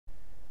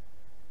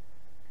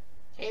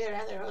Hey there,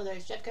 Heather. Oh,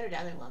 there's Jeff Cutter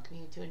down there. Welcome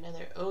you to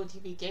another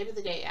OOTP game of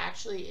the day.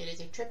 Actually, it is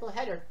a triple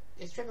header.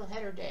 It's triple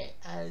header day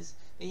as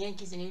the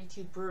Yankees and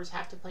 82 Brewers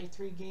have to play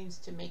 3 games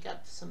to make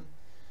up some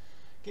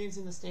games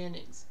in the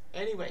standings.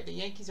 Anyway, the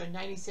Yankees are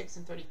 96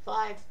 and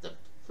 35. The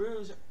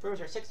Brewers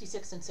are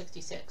 66 and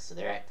 66, so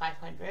they're at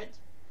 500.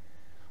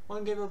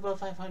 One game above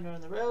 500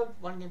 on the road,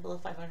 one game below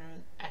 500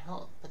 at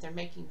home. But they're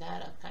making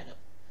that up kind of.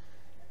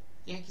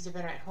 The Yankees are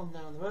better at home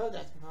than on the road,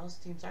 as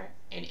most teams are.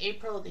 In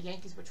April, the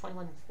Yankees were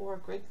 21 and 4,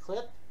 great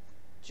clip.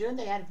 June,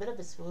 they had a bit of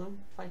a swoon,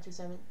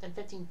 22-7, then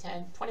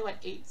 15-10,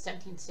 21-8,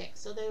 17-6.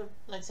 So they were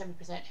like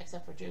 70%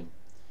 except for June.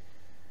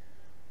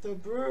 The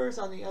Brewers,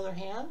 on the other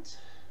hand,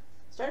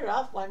 started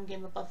off one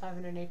game above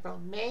 500 in April.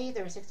 May,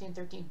 they were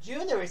 16-13.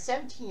 June, they were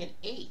 17-8.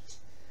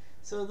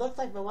 So it looked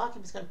like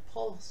Milwaukee was going to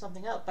pull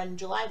something out. But in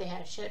July, they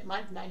had a shit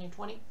month,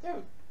 9-20. They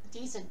were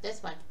decent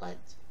this month, but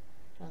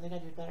they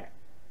got to do better.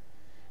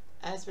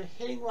 As for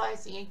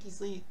hitting-wise, the Yankees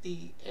lead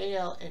the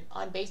AL in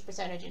on-base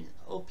percentage and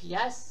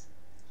OPS,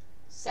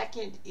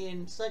 second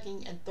in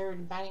slugging, and third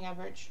in batting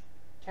average.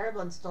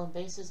 Terrible in stolen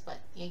bases, but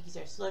the Yankees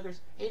are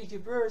sluggers. 82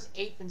 Brewers,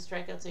 8th in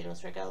strikeouts. They don't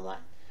strike out a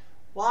lot.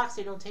 Walks,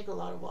 they don't take a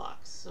lot of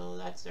walks, so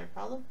that's their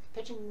problem.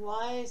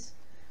 Pitching-wise,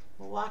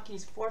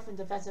 Milwaukee's 4th in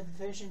defensive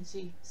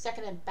efficiency,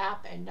 2nd in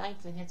BAP, and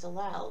 9th in hits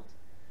allowed.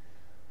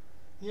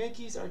 The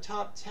Yankees are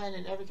top 10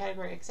 in every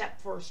category except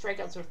for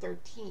strikeouts are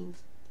 13th.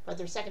 But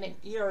they're second in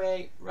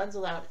ERA, runs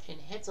allowed, and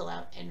hits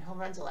allowed, and home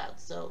runs allowed.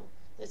 So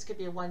this could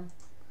be a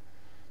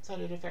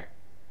one-sided affair.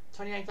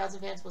 29,000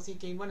 fans will see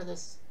game 1 of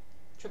this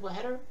triple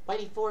header.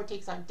 YD4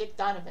 takes on Dick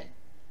Donovan.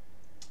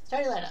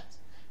 Starting lineups: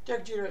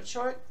 Derek Jeter at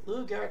short,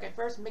 Lou Gehrig at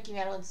first, Mickey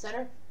Mantle in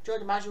center, Joe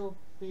DiMaggio will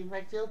be in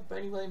right field,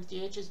 Bernie Williams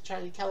DHs,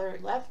 Charlie Keller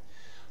at left,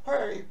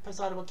 Jorge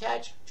Posada will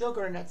catch, Joe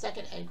Gordon at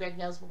second, and Greg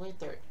Nels will play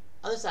third.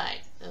 Other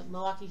side,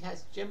 Milwaukee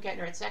has Jim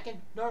Gantner at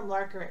second, Norm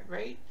Larker at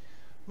right,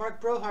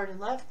 Mark Brohard in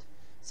left,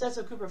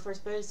 Cecil Cooper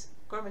first base,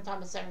 Gorman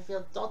Thomas center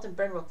field, Dalton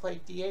Brenner will play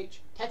DH,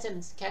 Ted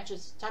Simmons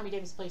catches, Tommy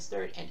Davis plays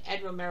third, and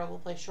Ed Romero will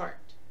play short.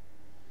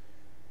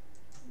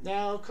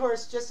 Now, of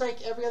course, just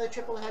like every other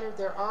triple header,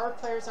 there are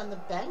players on the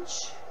bench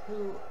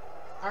who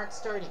aren't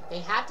starting. They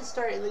have to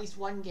start at least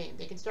one game.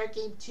 They can start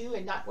game 2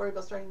 and not worry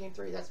about starting game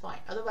 3. That's fine.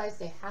 Otherwise,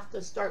 they have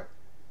to start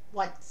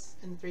once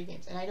in the 3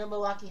 games. And I know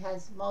Milwaukee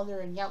has Mulder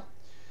and Yount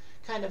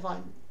kind of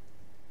on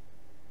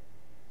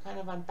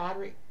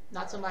battery,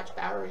 not so much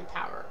battery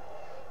power.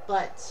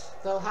 But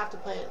they'll have to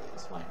play at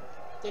least one.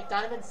 Dick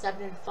Donovan,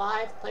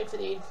 7-5, played for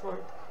the 84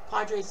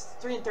 Padres,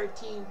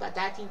 3-13, but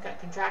that team got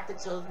contracted,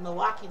 so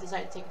Milwaukee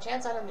decided to take a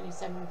chance on him, and he's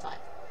 7-5.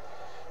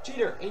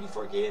 Jeter,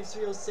 84 games,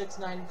 306,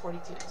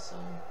 9-42. So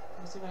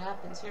we'll see what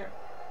happens here.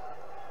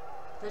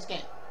 First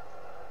game.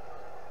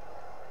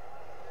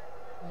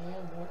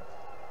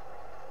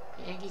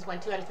 The Yankees won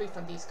 2 out of 3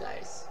 from these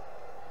guys.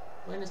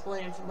 Wind is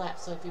blowing in from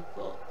left, so if you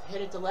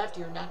hit it to left,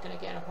 you're not going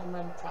to get a home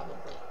run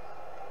probably.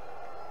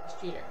 It's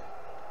Jeter.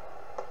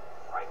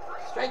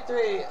 Strike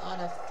 3 on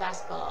a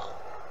fastball.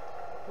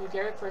 Lou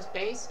Gehrig, first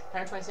base,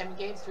 127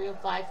 games,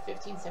 305,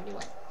 15,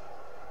 71.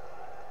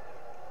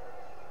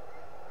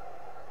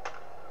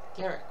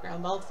 Gehrig,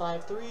 ground ball,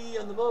 5-3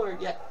 on the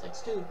board. Yep,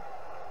 that's 2.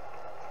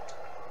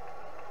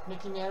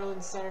 Mickey Mantle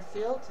in center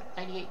field,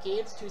 98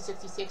 games,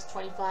 266,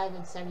 25,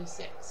 and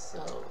 76.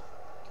 So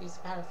he's a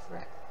power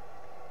threat.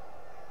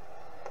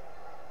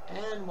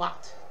 And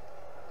walked.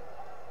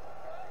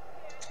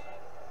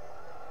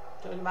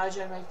 Joe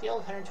DiMaggio in right field,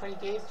 120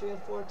 games,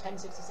 304,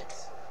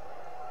 1066.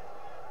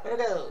 There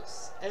it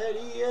goes.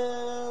 Eddie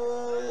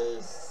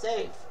is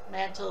safe.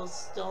 Mantle's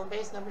still on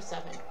base, number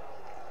 7.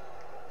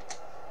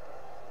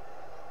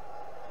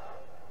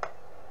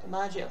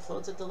 DiMaggio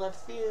floats at the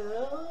left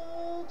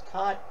field,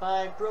 caught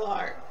by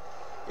Brohard.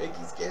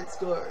 Yankees can't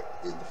score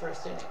in the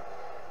first inning.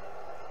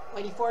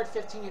 YD4 at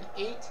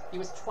 15-8. He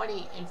was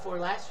 20-4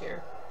 last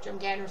year. Jim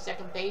Gantner,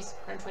 second base,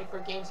 124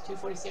 games,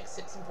 246,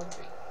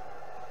 6-43.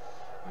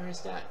 What are his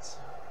stats?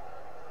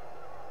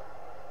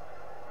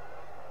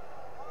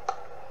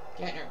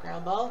 Gantner,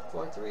 ground ball,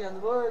 4-3 on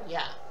the board,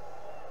 yeah.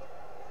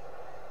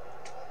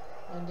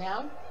 One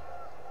down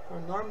for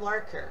Norm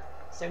Larker,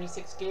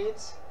 76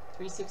 games,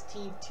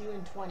 316,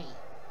 2-20.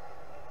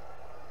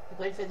 He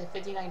played for the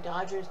 59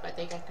 Dodgers, but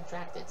they got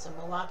contracted, so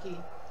Milwaukee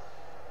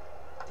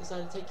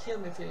decided to take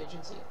him in free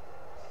agency.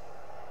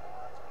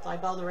 Fly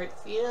ball to right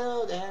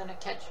field, and a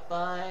catch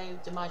by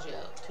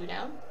DiMaggio. 2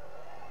 down.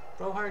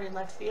 Brohard in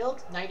left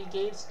field, 90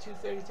 games,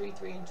 233,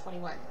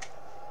 3-21.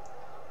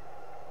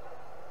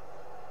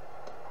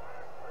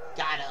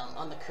 Got him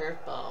on the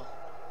curveball.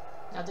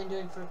 Nothing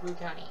doing for Brew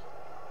County.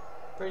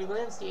 Bernie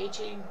Williams,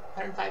 DHing,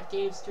 105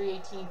 games,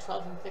 318,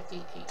 12, and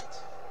 58.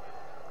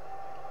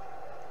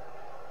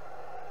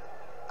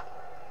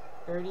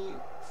 Birdie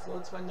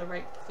floats one to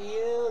right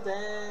field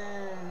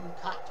and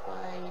caught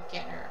by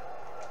Gantner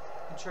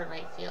in short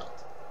right field.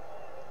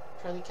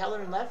 Charlie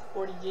Keller in left,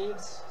 40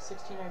 games,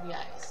 16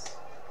 RBIs.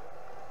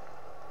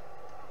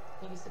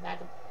 I think he's the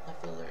backup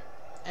left fielder.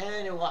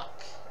 And a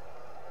walk.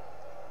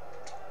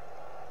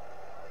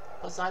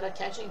 Posada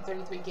catching,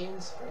 33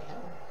 games for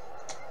him.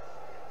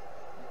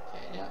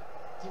 Okay, now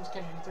he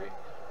catching three.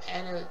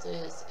 And it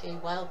is a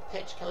wild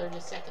pitch. Keller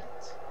to second.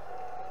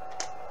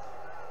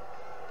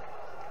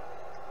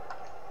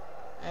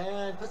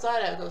 And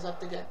Posada goes up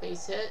to get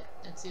base hit.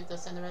 Let's see if they'll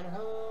send the runner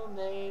home.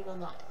 They will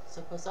not.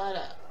 So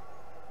Posada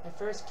at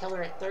first,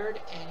 Keller at third,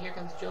 and here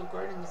comes Joe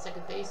Gordon, the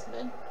second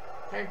baseman.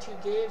 102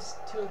 gives,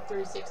 2 of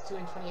 36, 2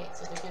 and 28.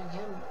 So they're getting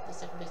him the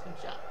second baseman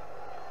shot.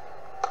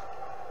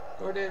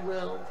 Gordon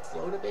will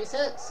float a base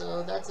hit,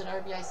 so that's an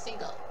RBI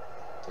single.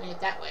 Doing it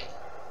that way.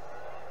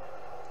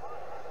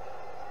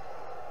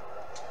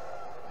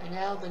 Right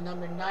now, the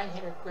number 9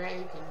 hitter,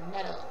 Greg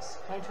Nettles.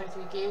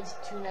 123 gives,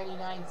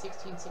 299,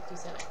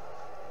 1667.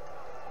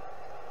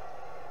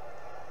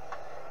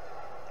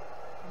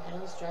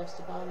 Nettles drives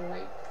the ball to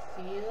right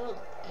field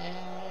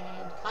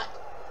and caught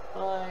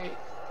by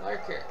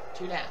Larker.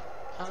 2 down.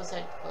 How was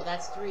that? Well,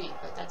 that's 3,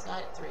 but that's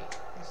not 3.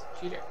 It's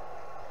Jeter.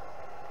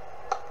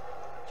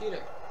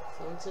 Jeter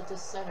floats it to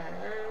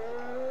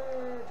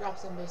center.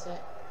 Drops in base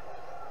hit.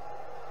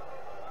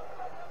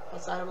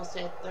 Posada will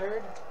stay at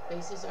third.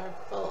 Bases are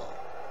full.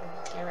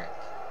 Garrick.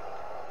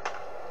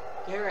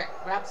 Garrick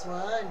wraps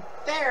one.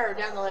 Fair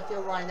down the left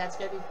field line. That's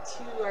going to be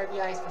 2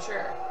 RBIs for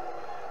sure.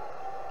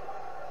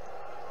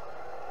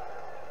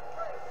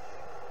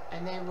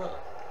 And then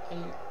he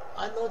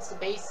unloads the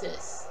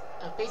bases.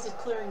 A bases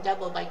clearing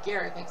double by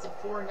Garrick makes it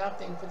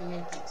 4-0 for the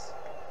Yankees.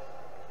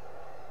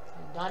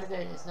 And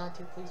Donovan is not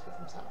too pleased with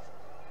himself.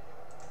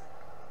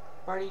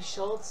 Barty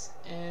Schultz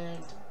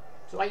and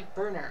Dwight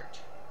Bernard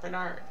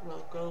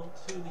will go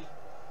to the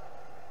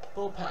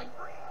bullpen.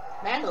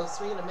 Mandel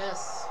swing and a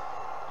miss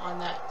on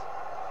that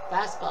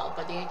fastball,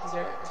 but the Yankees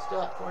are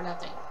still up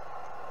 4-0.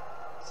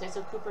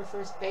 Cecil Cooper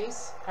first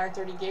base,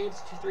 130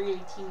 games,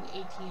 318,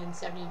 18, and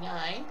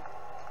 79.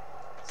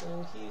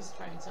 So he's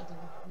trying something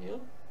new.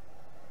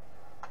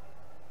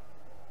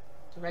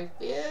 To right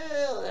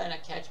field, and a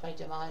catch by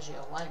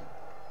DiMaggio, 1.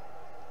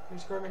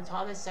 Here's Gorman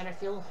Thomas, center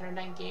field,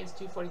 109 games,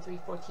 243,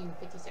 14,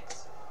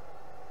 56.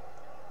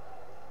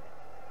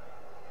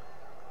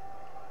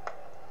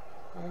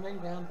 Gorman,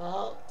 ground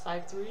ball,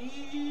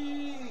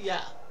 5-3,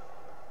 yeah.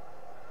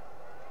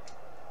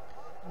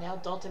 Now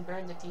Dalton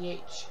Byrne, the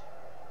DH.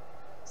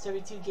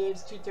 72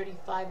 games,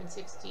 235 and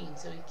 16,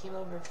 so he came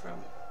over from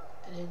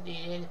the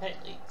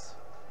independent leagues.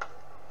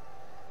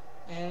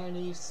 And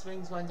he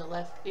swings one to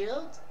left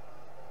field,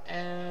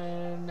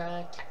 and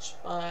catch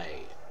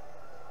by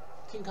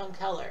King Kong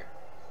Keller.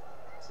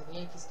 So the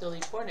Yankees still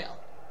lead 4-0.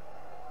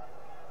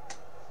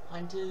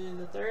 On to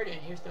the third,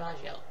 and here's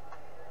DiMaggio.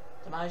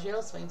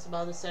 DiMaggio swings the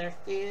ball to center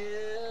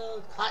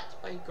field,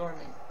 caught by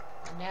Gorman.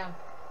 And now,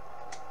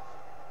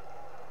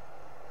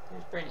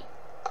 here's Bernie.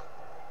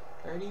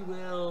 Bernie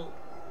will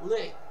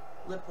lip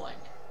one.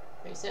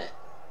 Base hit.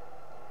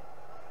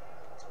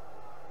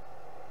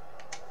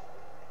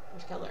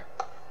 Here's Keller.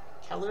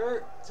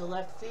 Keller to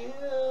left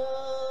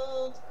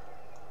field,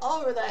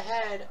 over the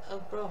head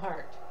of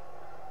Brohart.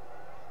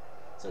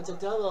 So it's a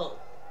double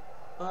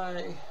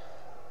by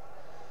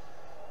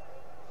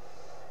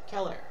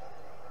Keller.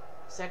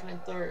 Second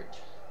and third.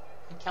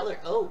 And Keller,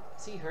 oh,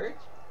 is he hurt?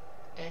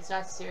 And it's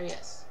not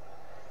serious.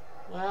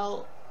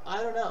 Well,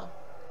 I don't know.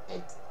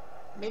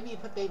 Maybe you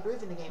put Babe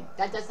Ruth in the game.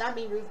 That does not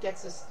mean Ruth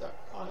gets a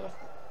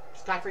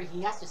scot-free.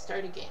 He has to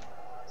start a game.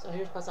 So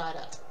here's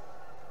Posada.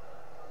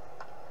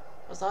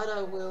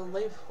 Posada will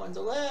leave one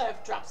to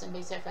left, drops in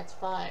base hit, that's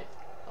 5.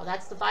 Well,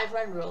 that's the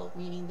 5-run rule,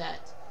 meaning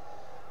that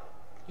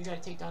you gotta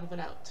take Donovan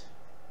out.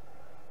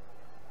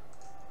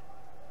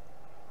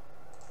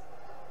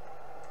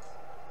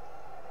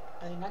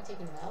 Are they not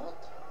taking him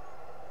out?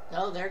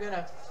 No, they're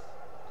gonna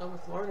go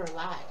with Lord or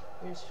Ladd.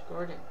 Here's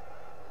Gordon.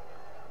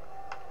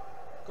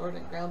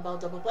 Gordon, ground ball,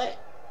 double play.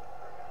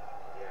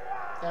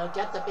 They'll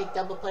get the big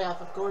double play off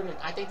of Gordon.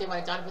 I think they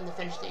want Donovan to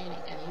finish the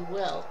inning, and he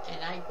will.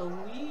 And I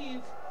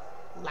believe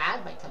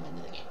Ladd might come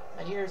into the game.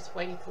 But here's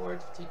Whitey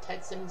Ford to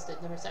Ted Simmons, the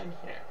number 7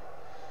 hitter.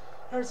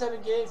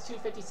 107 games,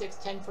 256,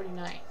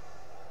 1049.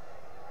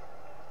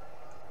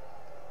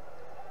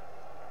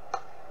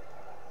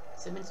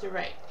 Simmons to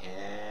right,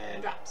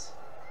 and drops.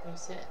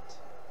 Base hit.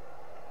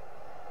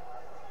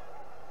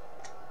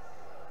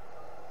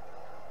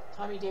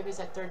 Tommy Davis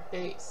at third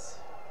base.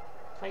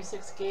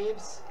 26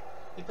 games.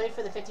 He played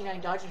for the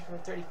 59 Dodgers for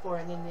 34,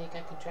 and then they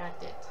got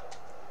contracted.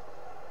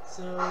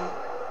 So,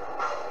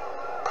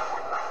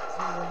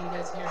 see what he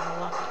does here in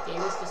Milwaukee.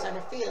 Davis to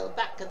center field,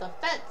 back to the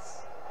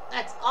fence.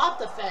 That's off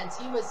the fence.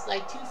 He was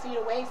like 2 feet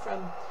away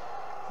from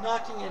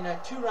knocking in a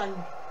 2-run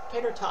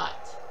tater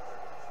tot.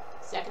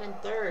 Second and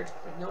third.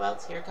 With no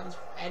outs, here comes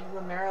Ed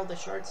Romero, the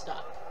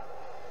shortstop.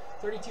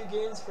 32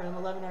 games for him,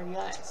 11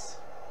 RBIs.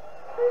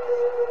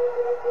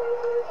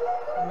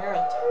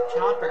 Romero,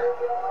 chopper.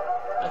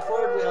 But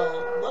Ford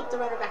will look the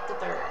runner back to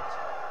third.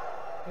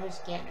 Here's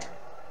Gantner.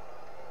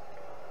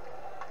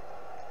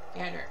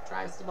 Gantner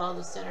drives the ball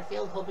to center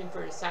field, hoping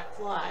for a sac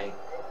fly.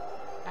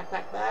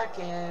 Back,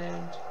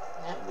 and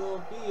that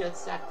will be a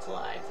sac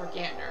fly for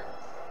Gantner.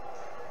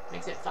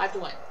 Makes it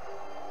 5-1.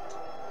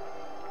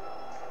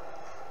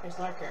 Here's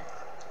Larker.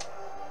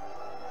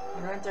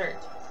 Runner on third.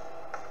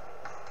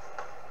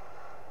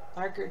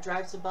 Larker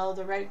drives the ball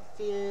to the right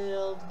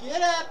field.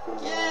 Get up,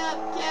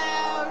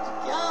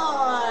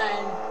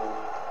 gone.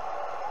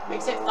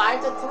 Makes it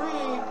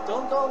 5-3.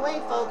 Don't go away,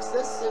 folks.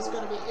 This is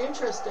going to be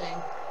interesting.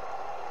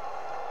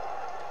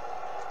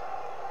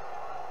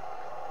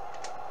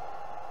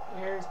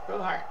 Here's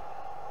Brohart.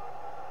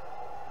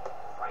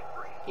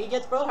 He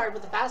gets Brohart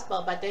with the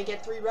fastball, but they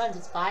get 3 runs.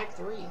 It's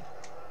 5-3.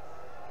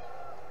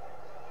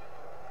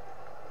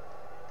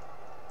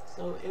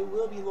 So it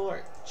will be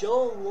Lord.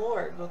 Joe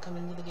Lord will come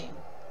into the game.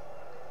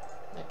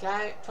 The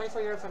guy,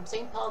 24-year-old from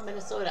St. Paul,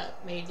 Minnesota,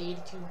 made the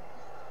 82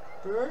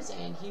 Brewers,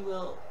 and he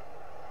will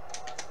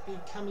be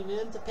coming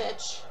in to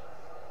pitch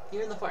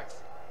here in the 4th.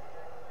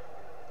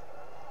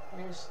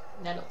 Here's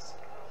Nettles.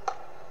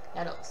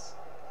 Nettles.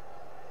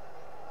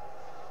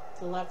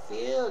 To the left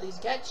field. He's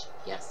catch.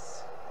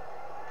 Yes.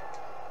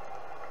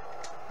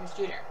 Here's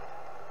Jeter.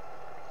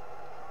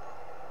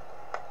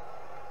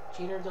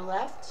 Jeter to the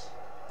left.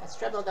 That's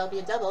treble. That'll be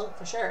a double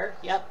for sure.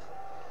 Yep.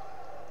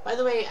 By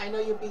the way, I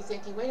know you'll be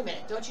thinking, wait a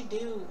minute, don't you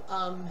do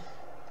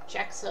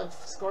checks of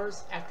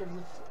scores after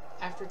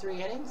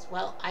 3 innings?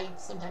 Well, I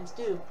sometimes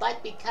do,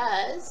 but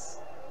because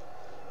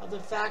of the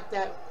fact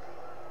that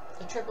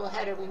a triple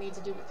header, we need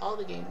to do all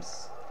the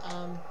games.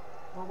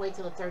 We'll wait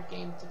till the 3rd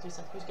game to do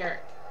something. Here's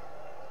Garrick.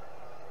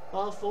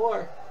 Ball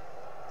 4.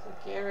 So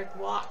Garrick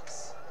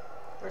walks.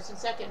 1st and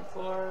 2nd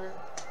for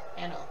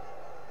Mano.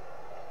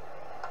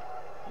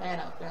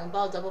 Mano, ground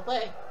ball, double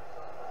play.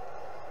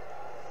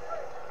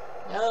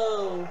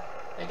 No,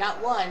 they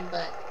got 1,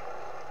 but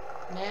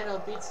Mano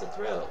beats the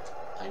throw.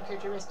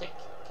 Uncharacteristic.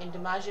 Can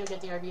DiMaggio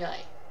get the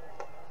RBI?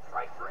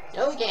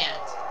 No, he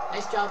can't.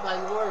 Nice job by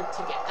Lord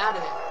to get out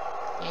of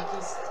it.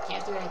 Yankees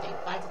can't do anything.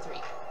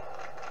 5-3.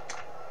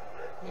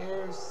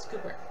 Here's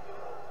Cooper.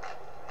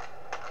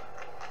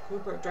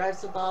 Cooper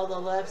drives the ball to the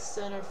left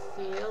center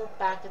field.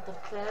 Back at the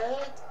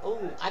fifth. Oh,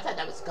 I thought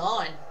that was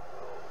gone.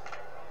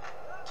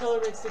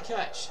 Keller makes the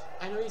catch.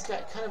 I know he's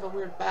got kind of a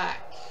weird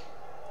back.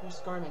 Here's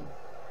Gorman.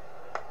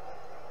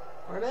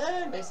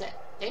 Gorman, base hit.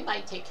 They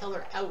might take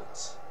Keller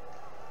out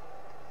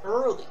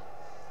early,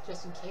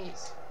 just in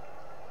case.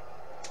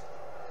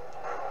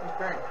 Here's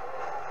Byrne.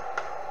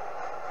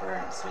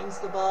 Byrne swings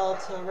the ball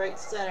to right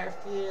center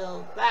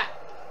field. Back.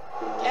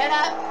 Get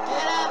up,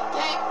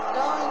 get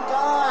going,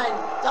 gone.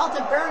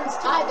 Dalton Burns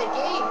tied the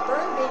game.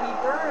 Burn, baby,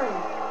 burn.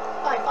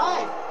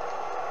 5-5.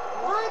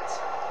 What?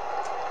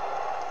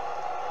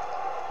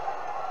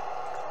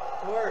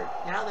 Or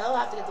now they'll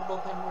have to get the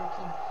bullpen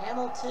working.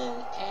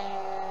 Hamilton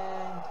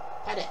and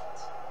Pettit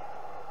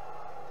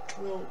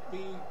will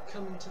be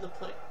coming to the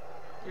plate.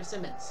 Here's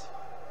Simmons.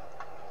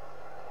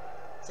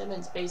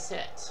 Simmons base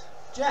hit.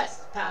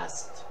 Just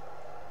past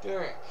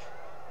Garrick.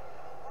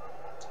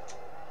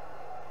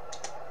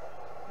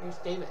 Here's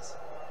Davis.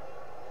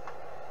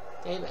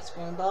 Davis,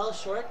 ground ball,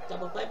 short,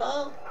 double play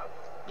ball.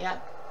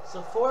 Yep.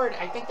 So Ford,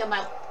 I think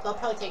they'll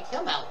probably take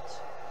him out.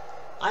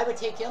 I would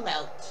take him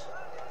out.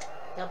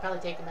 They'll probably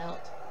take him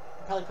out.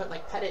 They'll probably put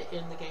like Pettit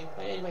in the game.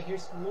 But anyway,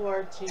 here's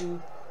Lord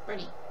to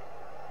Bernie.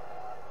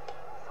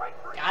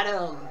 Got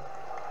him.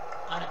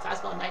 On a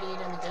fastball, 98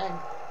 on the gun.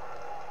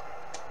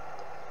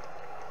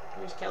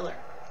 Here's Keller.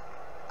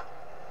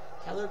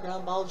 Keller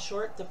ground ball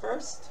short to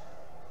first.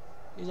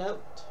 He's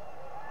out.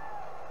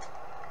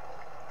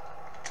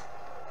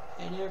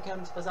 And here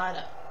comes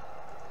Posada.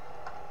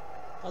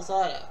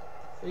 Posada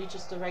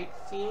reaches the right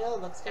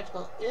field. Looks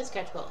catchable. Is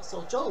catchable.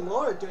 So Joe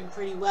Lord doing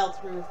pretty well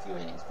through a few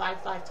innings.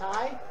 5-5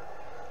 tie.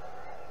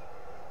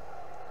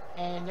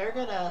 And they're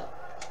gonna.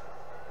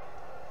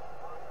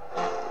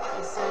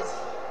 It says,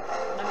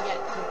 let me get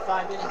to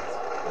 5 innings.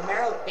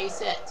 Romero base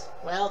hit.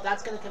 Well,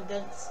 that's gonna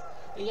convince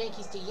the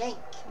Yankees to yank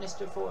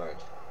Mr. Ford.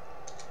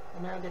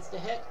 Romero gets the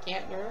hit.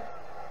 Gantner.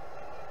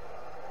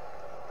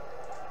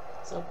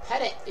 So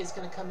Pettit is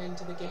going to come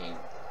into the game.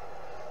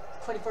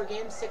 24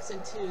 games,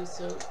 6-2.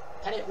 So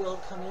Pettit will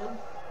come in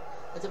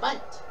with a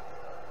bunt.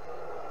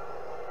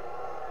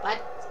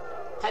 But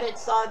Pettit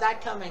saw that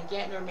coming.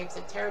 Gantner makes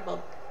a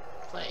terrible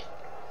play.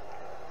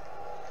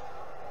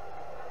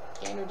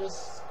 Gantner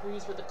just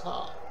screws with the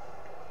claw.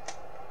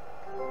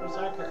 Here's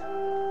Larker.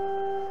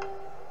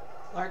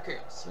 Larker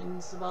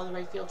swings the ball to the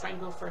right field, trying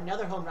to go for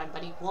another home run,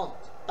 but he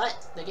won't.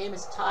 But the game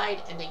is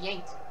tied, and they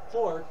yanked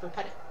Ford for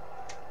Pettit.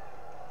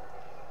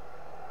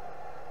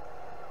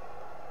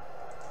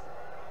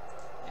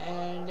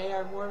 And they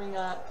are warming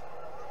up.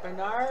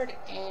 Bernard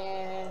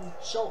and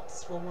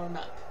Schultz will warm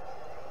up.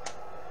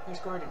 Here's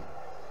Gordon.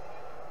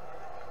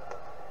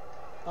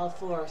 Ball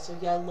 4. So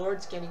yeah,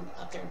 Lord's getting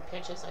up there in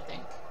pitches, I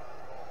think.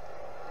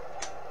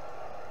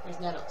 Here's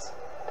Nettles.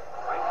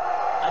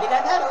 How do you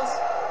got Nettles?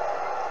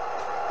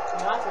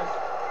 He offered.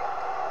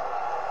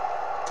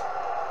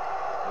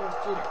 Here's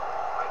Jeter.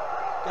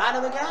 Got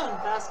him again.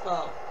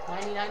 Fastball.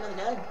 99 on the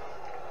gun.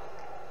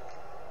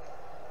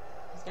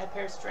 He's got a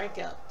pair of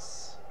strikeouts.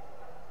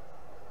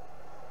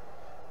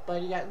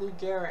 But you got Lou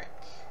Gehrig.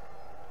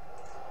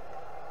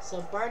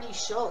 So Barney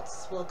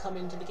Schultz will come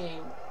into the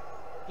game.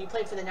 He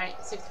played for the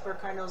 64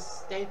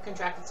 Cardinals. They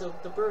contracted, so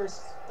the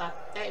Brewers thought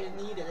they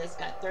needed this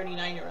guy,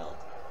 39-year-old.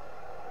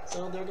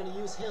 So they're going to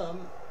use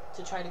him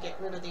to try to get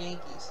rid of the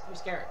Yankees.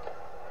 Here's Garrick.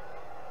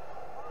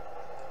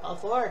 All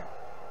four.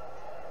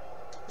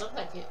 Looked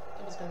like it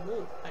was going to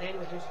move. But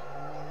anyway, here's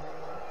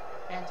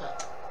Mantle.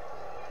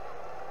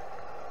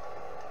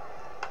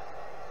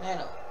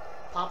 Mantle.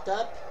 Popped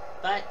up,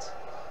 but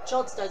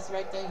Schultz does the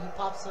right thing. He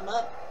pops him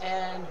up,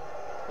 and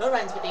no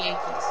runs with the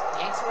Yankees. The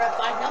Yankees were up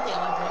 5-0 at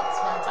one point.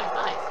 It's now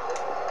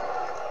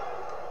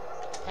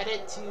 5-5.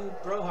 Headed to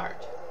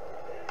Brohart.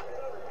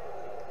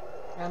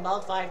 Ground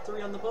ball,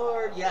 5-3 on the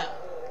board. Yeah.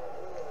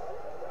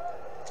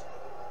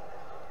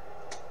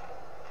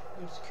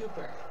 Here's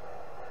Cooper.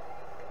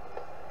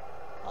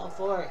 All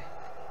four.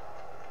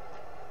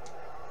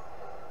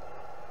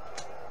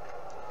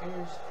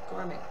 Here's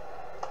Gorman.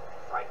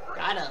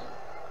 Got him.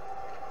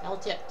 All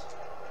tipped.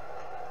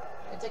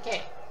 It's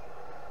okay.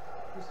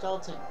 Here's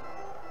Dalton.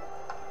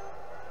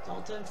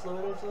 Dalton,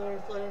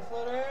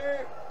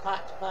 floater.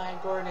 Caught by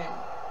Gordon.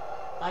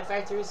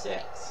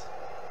 5-5-3-6.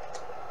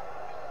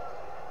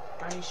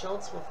 Barney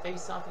Schultz will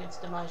face off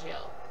against DiMaggio.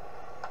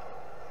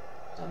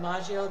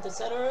 DiMaggio, the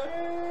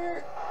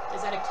setter.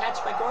 Is that a catch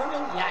by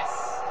Gordon?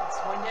 Yes. That's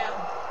one down.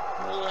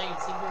 Really,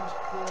 Seagram's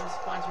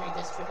sponsoring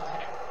this triple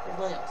header. Here's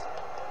Williams.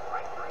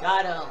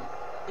 Got him.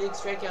 Big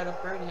strikeout of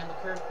Bernie on the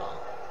curveball.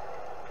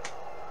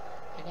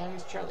 And now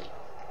here's Charlie.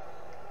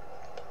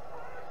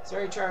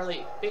 Sorry,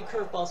 Charlie. Big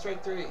curveball,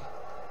 strike 3.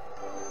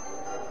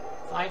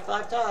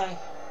 5-5 tie.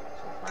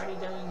 So Barney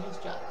doing his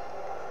job.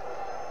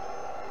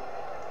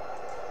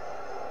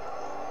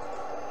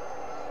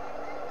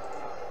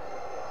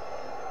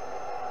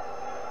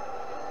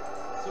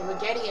 So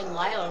Rigetti and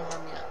Lyle are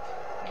warming up.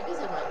 Maybe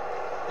it's a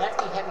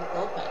lefty heavy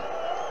bullpen.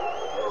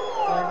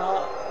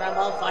 Ground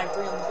ball, 5-3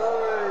 on the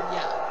board.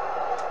 Yeah.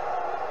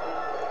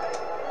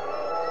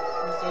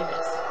 Here's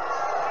Davis.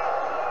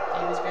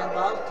 Davis ground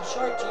ball to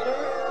short. Jeter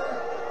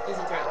is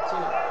a throw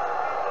too.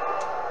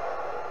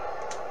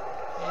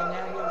 And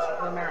now here's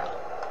Romero.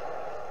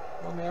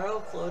 Romero,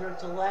 floater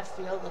to left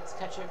field. Let's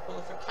catch a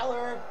bullet for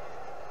Keller.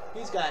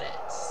 He's got it.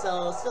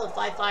 So still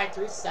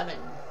 5-5-3-7.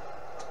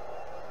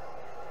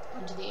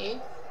 Into the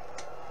 8th.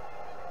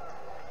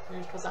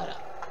 Here's Posada.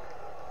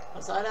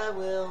 Posada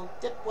will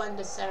dip one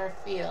to center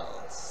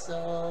field.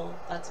 So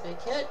that's a big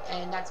hit,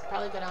 and that's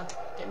probably gonna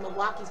get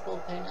Milwaukee's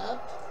bullpen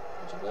up,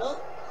 which it will.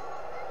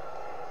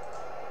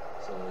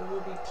 So it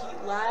will be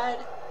Pete Ladd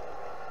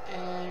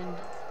and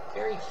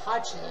Barry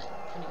Hodgson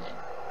coming in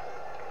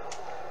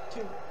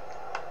to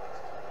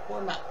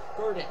warm up.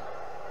 Gordon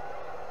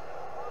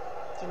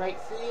to right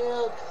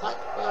field, cut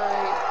by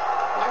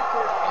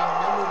Barker, and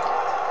no movement.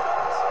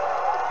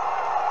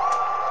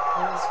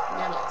 There's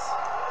Nettles.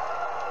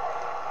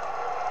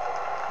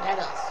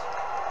 Nettles.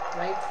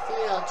 Right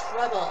field.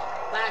 Trouble.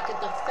 Back at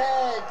the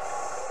fence.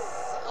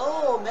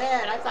 Oh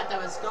man, I thought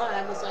that was gone.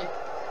 I was like,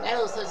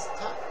 Nettles has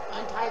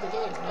untied the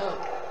game. No.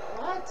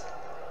 What?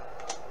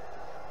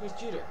 Here's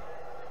Jeter.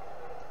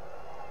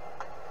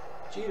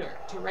 Jeter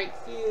to right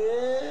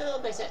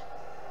field. Base hit.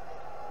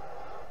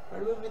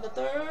 We're moving the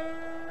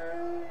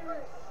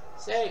 3rd.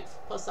 Safe.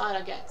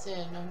 Posada gets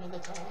in under the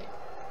tag.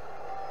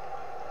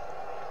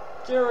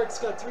 Garrick's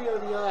got 3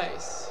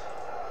 RBIs.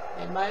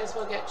 They might as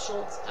well get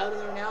Schultz out of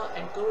there now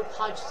and go with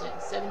Hodgson.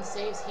 7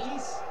 saves.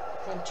 He's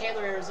from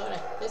Chandler,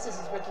 Arizona. This is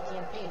his rookie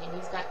campaign, and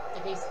he's got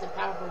the base of the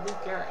powerful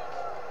Luke Garrick.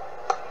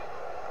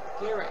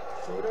 Garrick.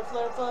 Floater.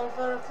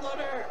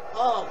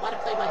 Oh, what a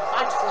play by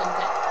Hodgson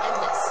to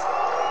end this.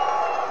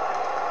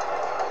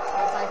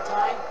 5-5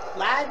 tie.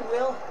 Ladd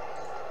will.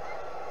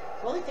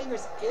 Rolling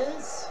Fingers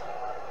is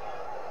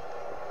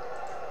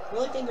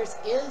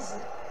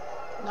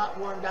not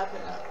warmed up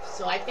enough.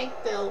 So I think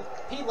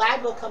Pete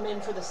Ladd will come in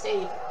for the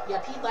save. Yeah,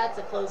 Pete Ladd's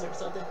the closer,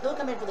 so he'll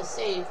come in for the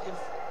save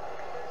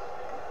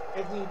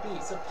if need be.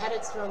 So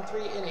Pettit's thrown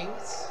 3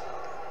 innings.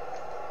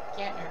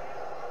 Gantner.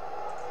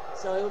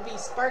 So it will be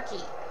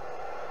Sparky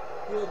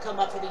who will come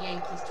up for the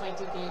Yankees.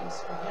 22 games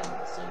for him.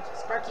 So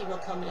Sparky will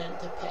come in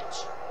to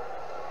pitch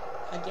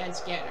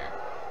against Gantner.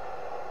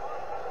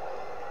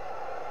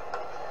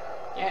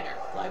 Gantner.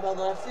 Fly ball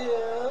to left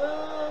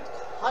field.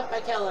 Caught by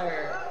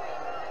Keller.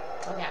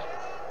 Okay.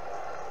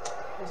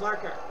 Here's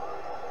Larker.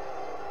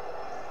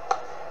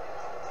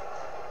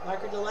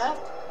 Larker to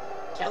left.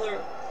 Keller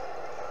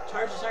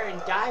charges her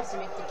and dives to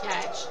make the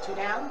catch. 2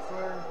 down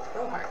for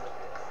Brohart.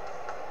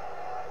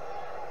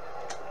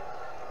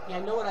 Yeah,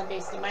 no one on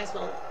base. You might as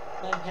well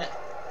let him hit.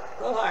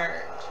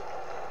 Brohart.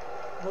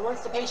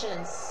 Rewards the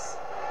patience.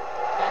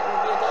 That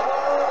will be a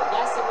double.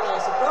 Yes, it will.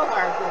 So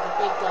Brohart with a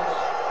big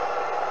double.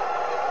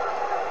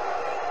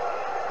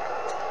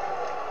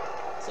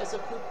 Cecil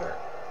Cooper.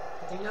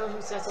 They know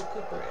who Cecil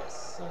Cooper is,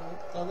 so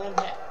they'll let him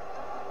hit.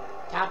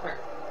 Tapper.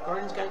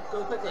 Gordon's got to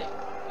go quickly.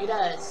 He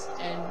does,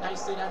 and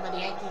nicely done by the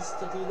Yankees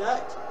to do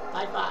that.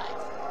 5-5.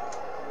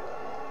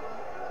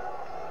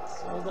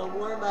 So they'll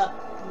warm up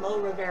Mo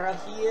Rivera.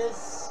 He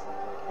is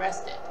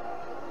rested.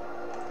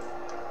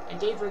 And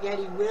Dave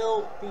Rigetti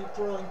will be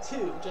throwing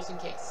 2, just in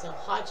case. So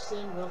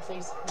Hodgson will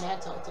face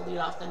Mantle to lead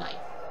off the 9th.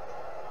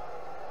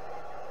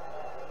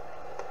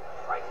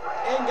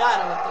 And got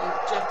him with the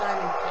Jeff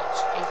Diamond pitch,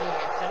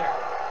 aka cutter.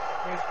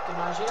 Here's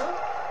DiMaggio.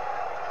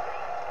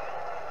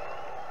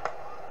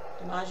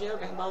 DiMaggio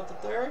getting ball to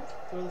third.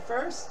 Through the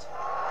first.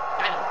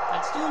 Got him.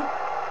 That's two.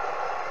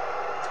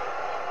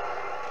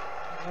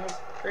 And there's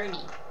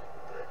Bernie.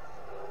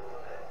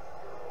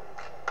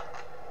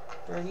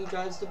 Bernie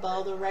drives the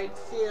ball to right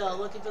field,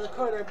 looking for the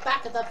corner,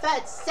 back of the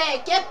fence, say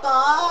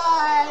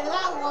goodbye!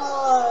 That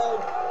one!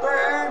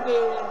 Burn,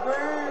 baby,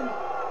 burn!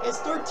 It's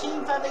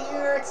 13th of the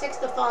year at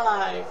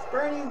 6-5.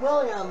 Bernie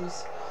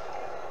Williams.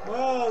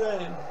 Well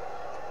then,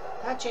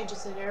 that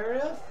changes the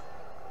narrative.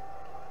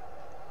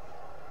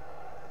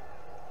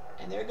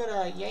 And they're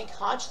gonna yank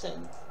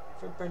Hodgson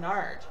for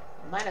Bernard.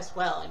 Might as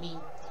well. I mean,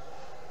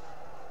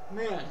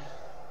 man,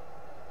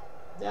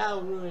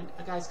 that'll ruin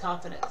a guy's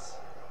confidence.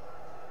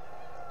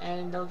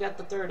 And they'll get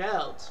the third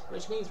out,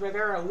 which means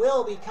Rivera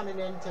will be coming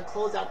in to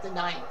close out the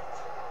ninth.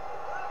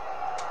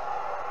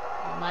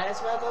 You might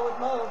as well go with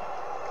Mo.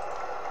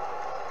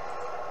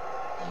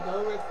 And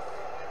go with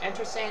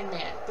Enter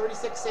Sandman.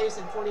 36 saves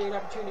and 48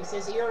 opportunities.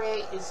 His ERA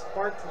is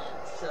sparkling,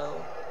 so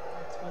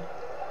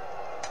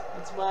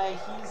that's why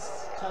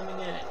he's coming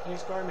in.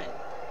 Here's Gorman.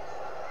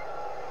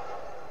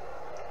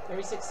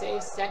 36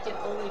 saves, second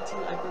only to,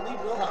 I believe,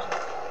 Wilhelm.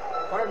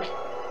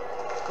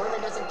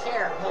 Gorman doesn't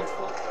care. He'll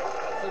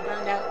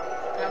ground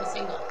a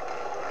single.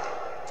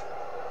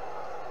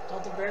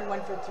 Dalton Byrne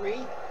 1 for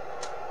 3.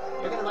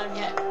 You're gonna let him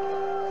hit.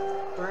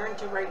 Byrne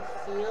to right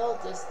field.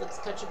 This looks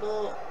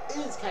catchable.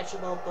 Is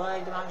catchable by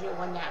DiMaggio.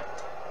 1 down.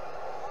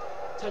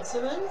 Ted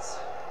Simmons.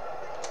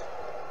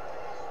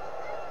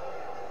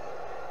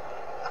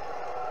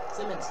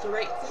 Simmons to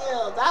right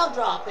field. That'll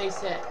drop.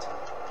 Base hit.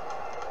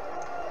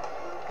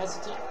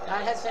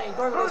 Not hesitating.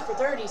 Gorman goes for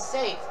third. He's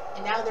safe.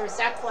 And now they're a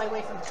sac fly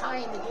away from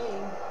tying the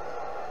game.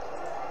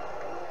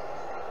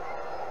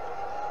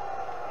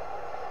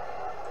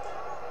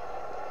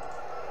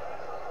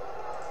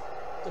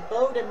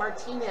 DeBoat and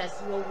Martinez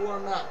will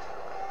warm up.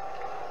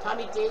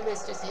 Tommy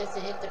Davis just has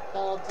to hit the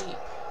ball deep.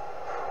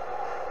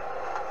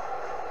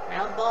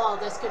 Ground ball.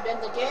 This could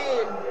win the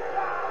game.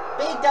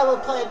 Big double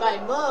play by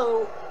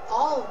Mo.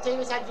 All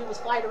Davis had to do was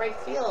fly to right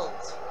field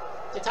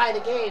to tie the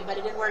game, but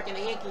it didn't work, and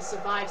the Yankees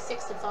survived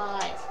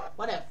 6-5.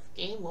 What a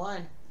game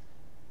one.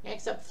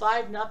 Yanks up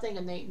 5-0,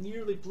 and they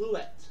nearly blew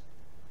it.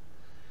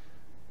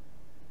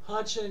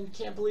 Hodgson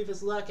can't believe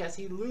his luck as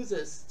he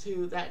loses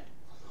to that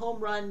home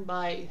run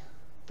by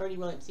Bernie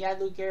Williams. Yeah,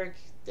 Lou Gehrig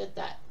did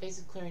that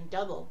basic clearing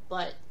double,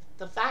 but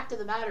the fact of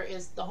the matter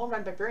is the home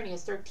run by Bernie,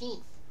 his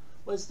 13th,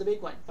 was the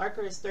big one.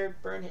 Barker his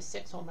third, Byrne his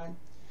 6th home run.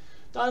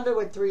 Donovan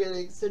with 3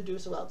 innings, didn't do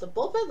so well. The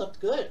bullpen looked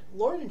good.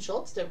 Lord and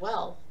Schultz did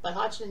well, but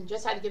Hodgson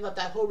just had to give up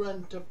that home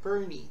run to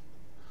Bernie.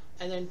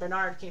 And then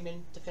Bernard came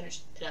in to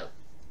finish it out.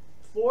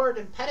 Ford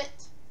and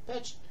Pettit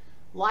pitched.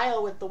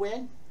 Lyle with the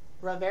win.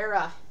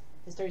 Rivera,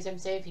 his 37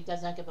 save, he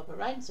does not give up a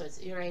run, so his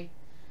ERA,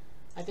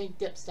 I think,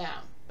 dips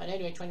down. But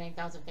anyway,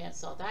 29,000 fans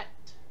saw that.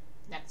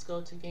 Next,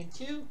 go to game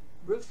 2.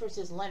 Roof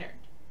versus Leonard.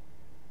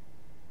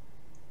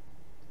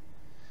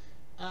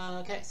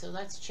 Okay, so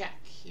let's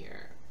check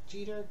here.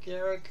 Jeter,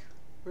 Gehrig,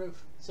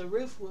 Roof. So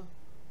Roof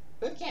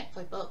can't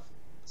play both.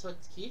 So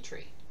it's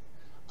Guitry.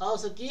 Oh,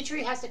 so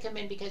Guitry has to come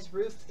in because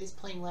Roof is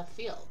playing left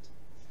field.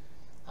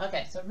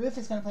 Okay, so Roof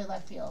is going to play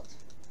left field.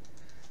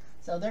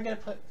 So they're going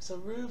to put, so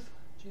Roof,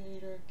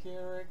 Jeter,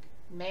 Gehrig,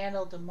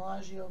 Mantle,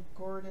 DiMaggio,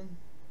 Gordon.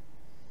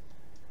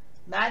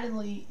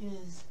 Mattingly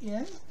is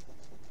in.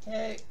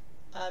 Okay,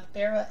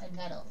 Berra and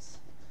Nettles.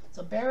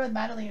 So Berra,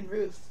 Mattingly, and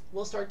Roof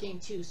will start game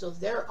 2. So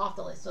they're off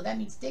the list. So that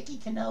means Dickey,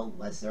 Cano,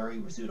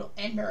 Lazuri, Rizzuto,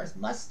 and Maris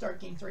must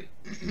start game 3.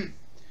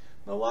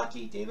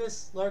 Milwaukee,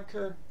 Davis,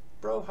 Larker,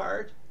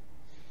 Brohard,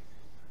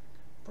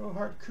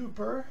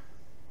 Cooper,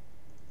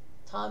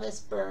 Thomas,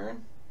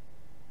 Byrne,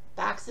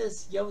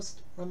 Baxis,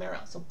 Yost, Romero.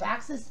 So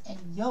Baxis and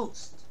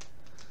Yost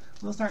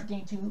will start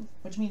game 2,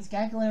 which means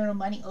Gagliano,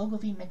 Money,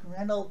 Ogilvie,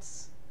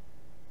 McReynolds,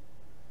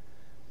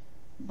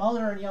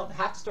 Muller, and Yost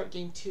have to start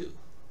game 2.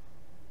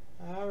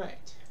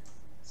 Alright.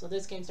 So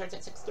this game starts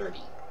at 6:30.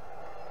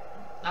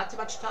 Not too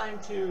much time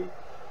to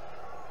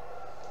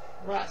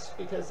rest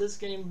because this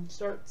game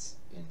starts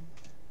in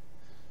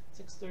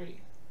 6:30.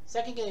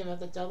 Second game of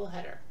the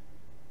doubleheader.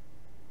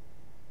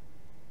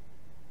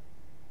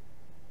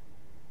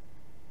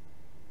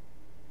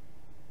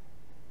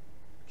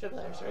 Triple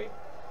header, sorry.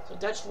 So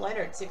Dutch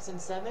Leonard, 6 and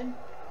 7.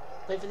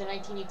 Played for the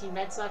 1918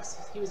 Red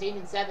Sox. He was 8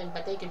 and 7,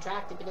 but they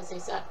contracted because they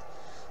sucked.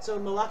 So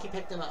Milwaukee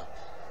picked him up.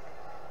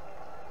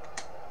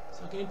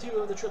 So game 2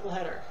 of the triple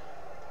header.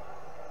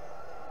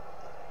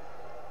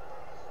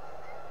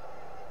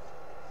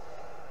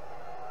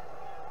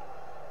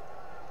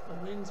 The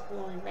wind's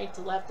blowing right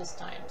to left this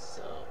time,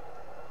 so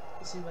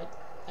we'll see what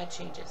that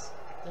changes.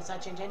 Does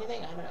that change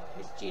anything? I don't know.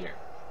 Here's Jeter.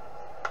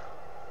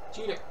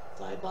 Jeter.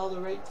 Fly ball to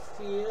right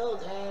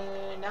field,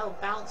 and now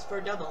bounce for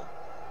a double.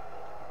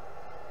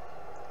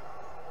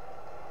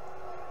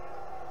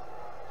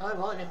 Oh,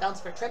 well, and it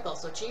bounced for triple,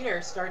 so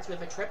Jeter starts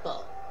with a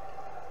triple.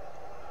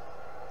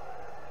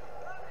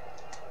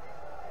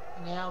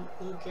 Now,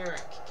 Lou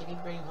Gehrig, can he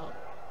bring him home?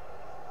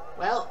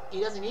 Well, he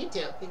doesn't need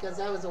to, because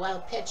that was a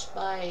wild pitch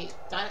by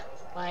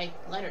by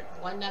Leonard.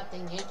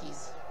 1-0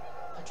 Yankees.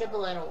 A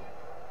triple and a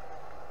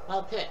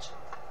wild pitch.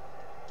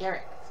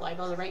 Garrett, fly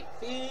ball to right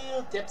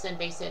field, dips and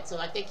base hit. So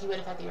I think he would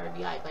have had the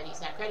RBI, but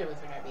he's not credited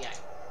with an RBI.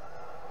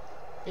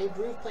 Babe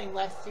Ruth playing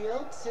left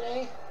field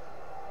today.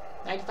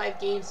 95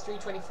 games,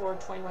 324,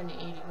 21 to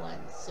 81.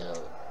 So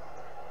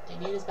they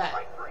need his bat.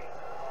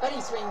 But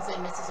he swings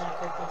and misses on a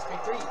curveball,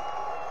 strike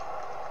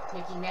 3.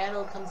 Mickey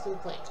Mantle comes to the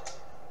plate.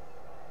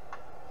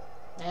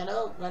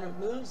 Mantle, runner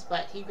moves,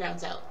 but he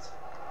grounds out.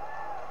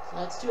 So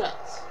that's 2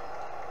 outs.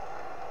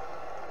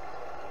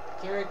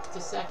 Garrick to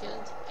second,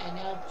 and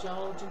now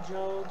Joe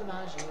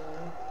DiMaggio.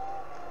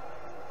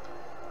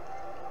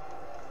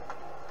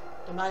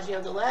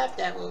 DiMaggio to left,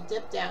 that will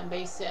dip down,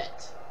 base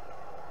hit.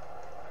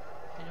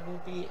 And it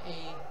will be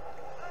a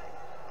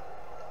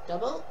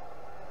double.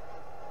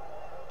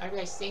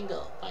 RBI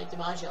single by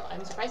DiMaggio.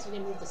 I'm surprised he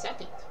didn't move the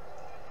second.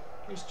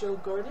 Here's Joe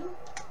Gordon.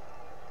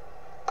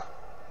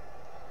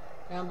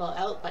 Ground ball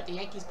out, but the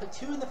Yankees put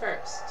 2 in the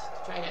first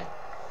to try to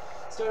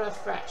start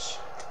off fresh.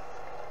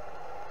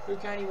 Brew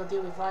County will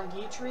deal with Ron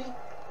Guitry,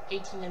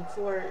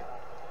 18-4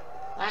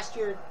 last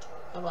year.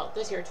 Oh, well,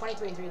 this year,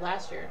 23-3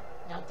 last year.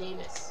 Now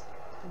Davis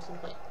comes to the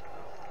plate.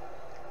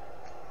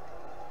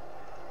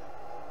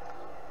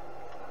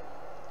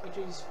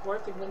 Guitry's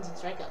 4th in wins and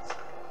strikeouts.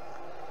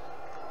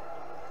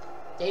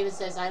 Davis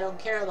says, I don't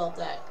care about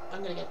that.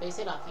 I'm going to get base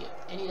hit off you.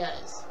 And he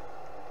does.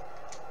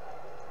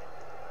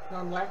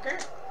 Norm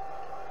Larker.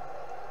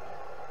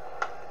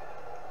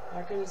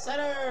 Larker to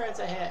center. It's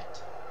a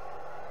hit.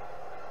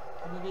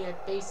 It will be a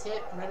base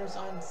hit. Runners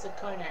on the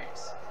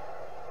corners.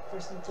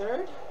 First and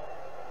third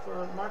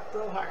for Mark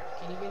Brohart.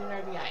 Can he get an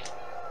RBI?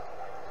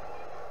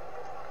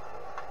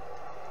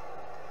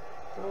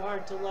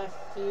 Brohart to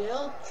left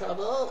field.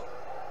 Trouble.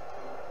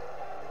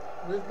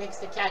 Ruth makes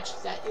the catch.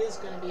 That is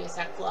going to be a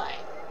sac fly.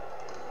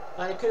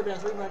 But it could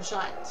have been a 3-run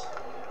shot.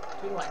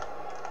 2-1.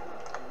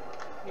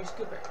 Here's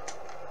Cooper.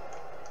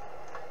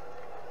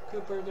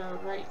 Cooper to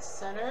right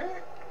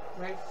center.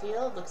 Right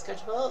field. Looks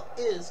catchable.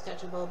 Is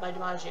catchable by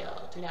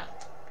DiMaggio. 2 down.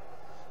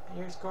 And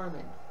here's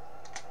Gorman.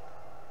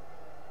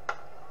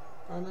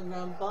 Gorman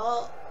ground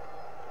ball.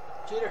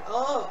 Jeter.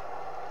 Oh!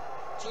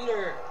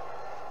 Jeter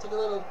took a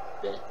little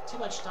bit too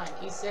much time.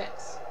 E6.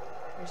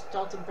 Here's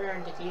Dalton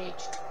Byrne to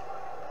DH.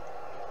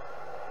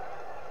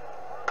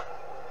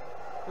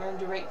 Byrne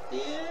to right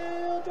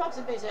field, drops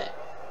a base hit.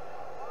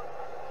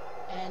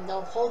 And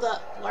they'll hold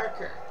up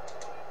Larker.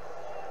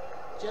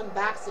 Jim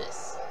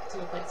Baxis to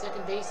the plate,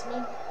 second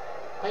baseman.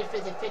 Played for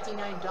the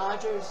 59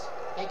 Dodgers.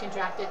 They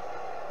contracted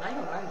 9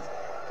 runs.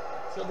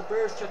 So the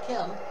Brewers took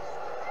him,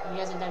 and he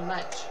hasn't done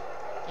much.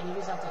 Can you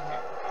do something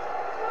here?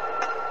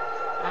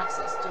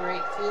 Baxis to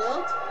right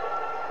field.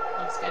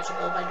 Looks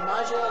catchable by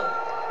DiMaggio.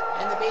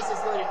 And the bases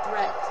loaded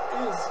threat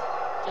is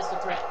just a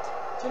threat.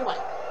 2-1.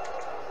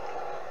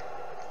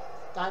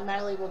 Don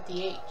Mattingly will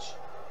DH.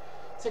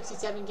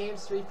 67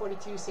 games,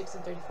 342, 6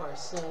 and 34.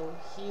 So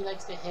he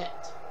likes to hit.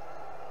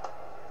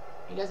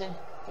 He doesn't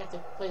get to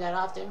play that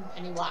often,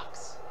 and he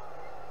walks.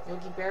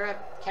 Yogi Berra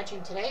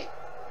catching today.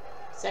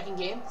 Second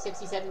game,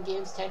 67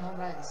 games, 10 home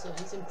runs. So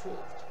he's improved.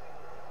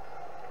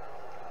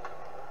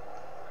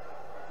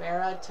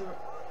 Berra to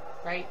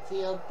right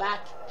field,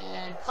 back,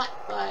 and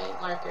caught by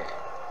Larker.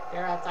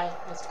 Berra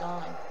thought was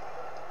gone.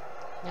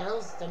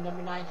 Nettles, the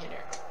number 9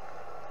 hitter.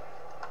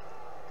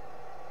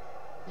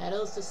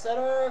 Nettles to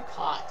center,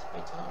 caught by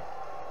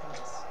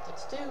Thomas.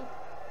 That's 2. And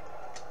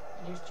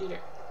here's Jeter.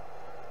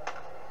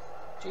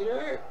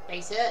 Jeter,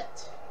 base hit.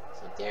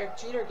 So Derek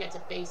Jeter gets a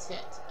base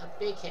hit. A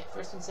big hit,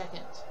 first and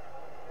second.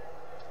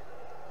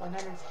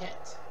 100th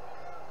hit.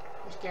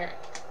 Here's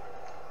Garrett.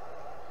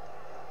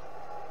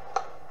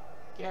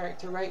 Garrett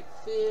to right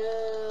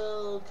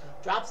field.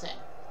 Drops in.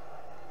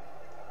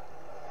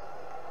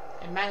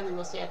 And Mattingly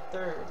will stay at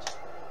third.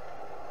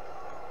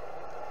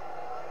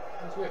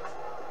 Here's Ruth.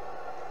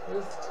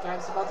 Ruth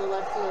drives the ball to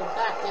left field.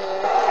 Back to...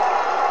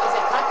 Is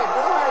it caught by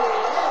Brohart?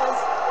 It is.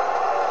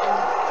 And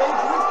Babe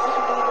Ruth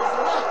can't believe his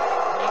luck.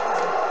 Yankees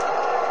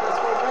first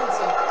 4 runs,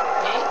 so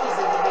Yankees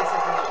lead the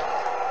bases running.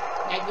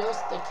 Nag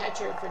Yost, the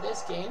catcher for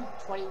this game.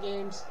 20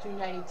 games,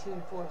 292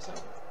 and 4. So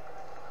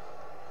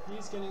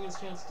he's getting his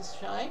chance to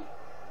shine.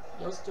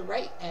 Yost to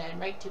right, and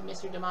right to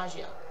Mr.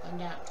 DiMaggio. 1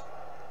 down.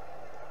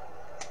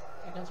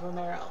 Here comes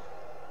Romero.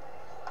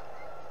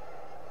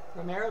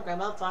 Romero,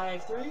 grab up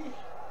 5-3.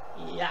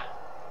 Yeah.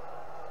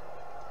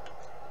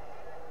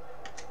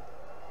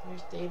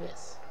 Here's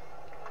Davis.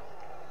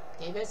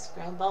 Davis,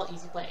 ground ball,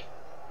 easy play.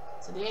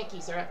 So the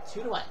Yankees are up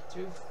 2-1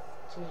 through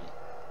 2 innings.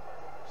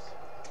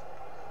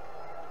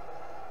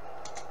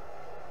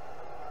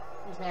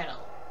 Here's Mano.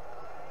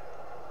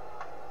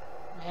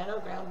 Mano,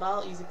 ground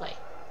ball, easy play.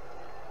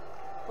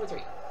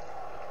 4-3.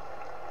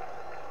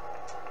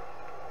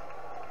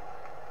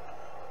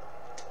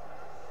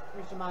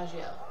 Here's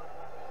DiMaggio.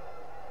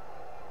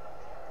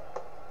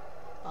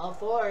 Ball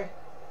 4.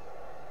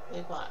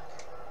 Big block.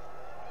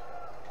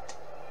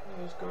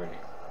 Here's Gordon.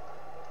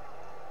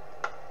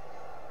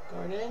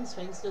 Gordon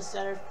swings to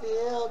center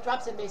field.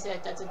 Drops in base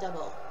hit. That's a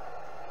double.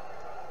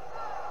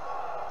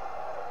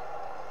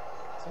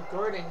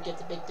 Gordon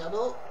gets a big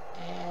double,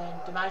 and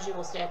DiMaggio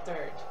will stay at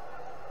third.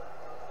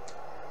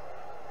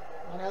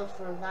 One out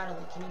for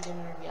Natalie. Can he get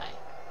an RBI?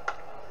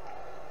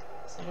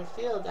 Center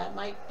field, that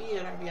might be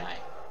an RBI.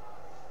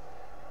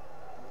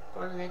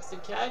 Gordon makes the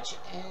catch,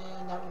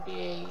 and that would be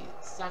a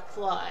sac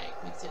fly.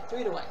 Makes it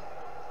 3-1.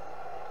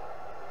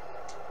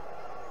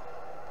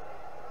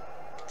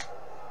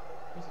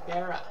 Here's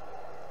Berra.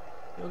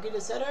 He'll get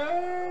a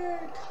center.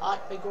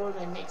 Caught by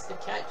Gordon. Makes the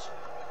catch.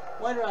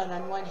 1 run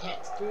on 1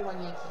 hit.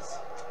 3-1 Yankees.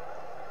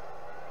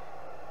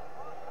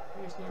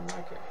 Here's near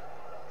Marker.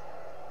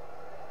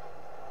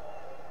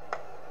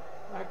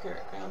 Marker,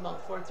 ground ball,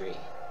 4-3.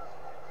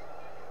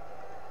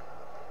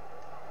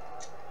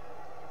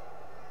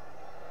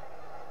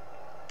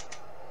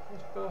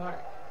 Here's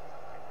Bohart.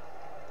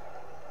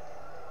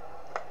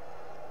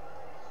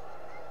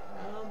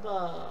 Ground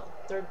ball.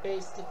 Third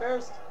base to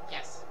first.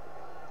 Yes.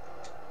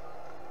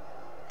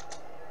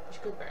 Here's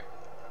Cooper.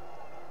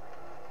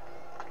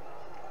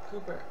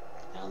 Cooper.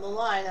 Down the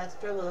line, that's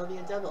dribble. That'll be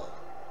a double.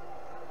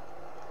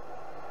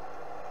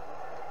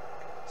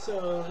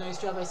 So, nice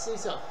job by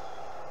Cecil.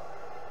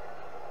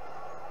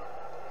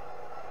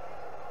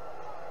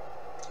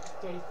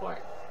 34th.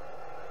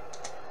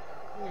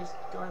 Here's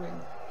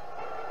Gorman.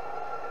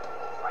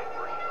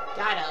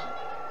 Got him.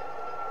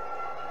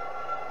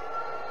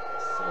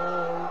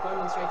 So,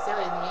 Gorman strikes out,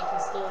 and the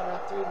Yankees still are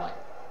up 3-1.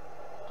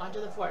 On to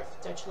the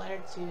 4th. Dutch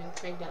Leonard to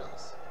Craig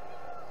Nettles.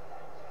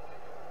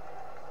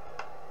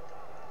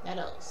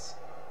 Nettles.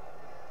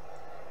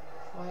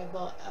 Fly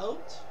ball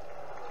out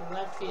to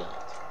left field.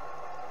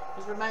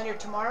 Just a reminder,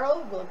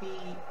 tomorrow will be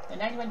the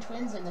 91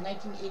 Twins and the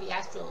 1980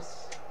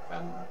 Astros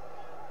from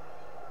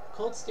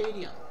Colt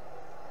Stadium.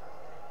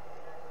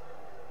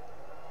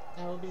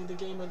 That will be the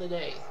game of the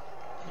day.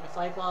 And a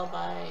fly ball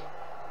by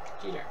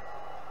Jeter.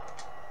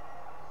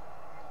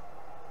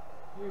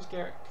 Here's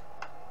Garrick.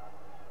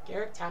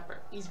 Garrick Tapper.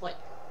 He's white.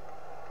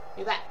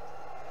 Look at that.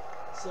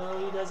 So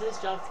he does his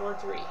job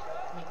 4-3.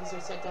 Yankees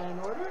are set down in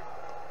order.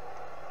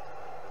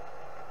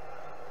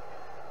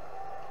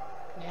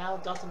 Now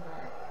Dalton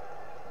Byrne.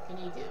 What can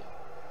he do?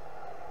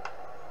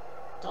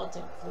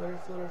 Dalton, floater,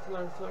 floater,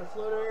 floater, floater,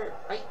 floater,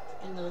 right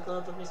into the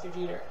glove of Mr.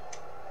 Jeter.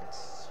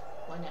 It's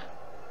 1 down.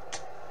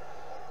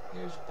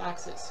 Here's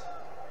Baxes.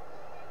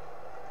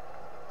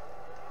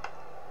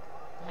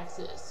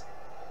 Baxes.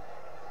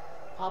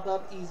 Pop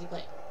up, easy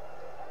play.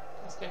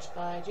 Nice catch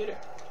by Jeter.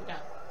 2 down.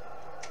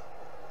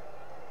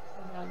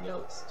 1 down,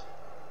 Yost.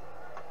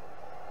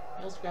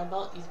 Yost ground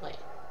ball, easy play.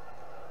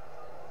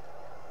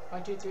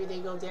 1, 2, 3, they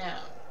go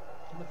down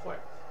in the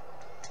 4th.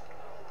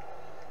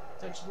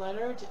 Dutch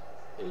Leonard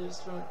is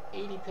thrown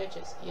 80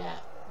 pitches. Yeah,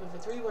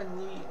 with a 3-1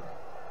 lead.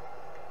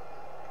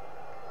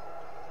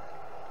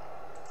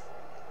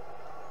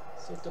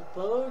 So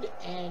DeBode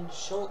and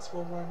Schultz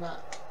will warm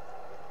up.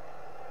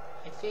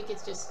 I think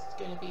it's just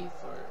going to be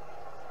for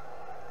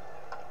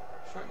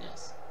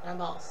shortness. Ground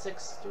ball,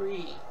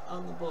 6-3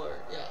 on the board.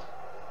 Yeah.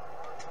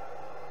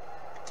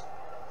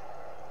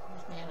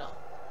 Here's Mano.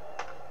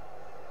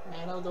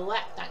 Mano to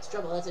left. That's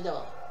trouble. That's a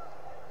double.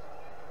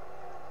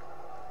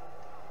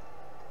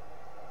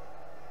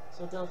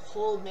 So they'll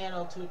hold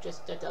Mano to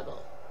just a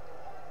double.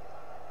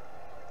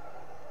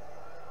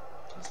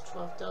 Just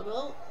 12th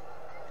double.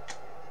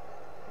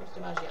 Here's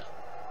DiMaggio.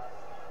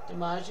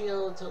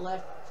 DiMaggio to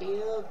left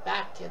field.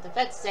 Back at the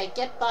fence. Say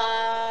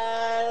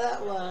goodbye.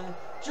 That one.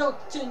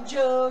 Jolton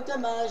Joe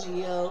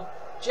DiMaggio.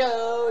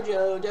 Joe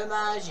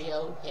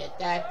DiMaggio. Hit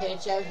that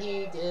pitch out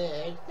he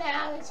did.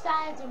 Now it's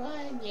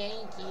 5-1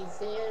 Yankees.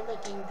 They're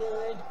looking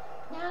good.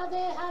 Now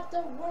they have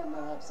to warm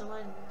up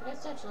someone.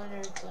 Because Dutch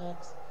Leonard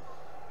sucks.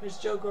 Here's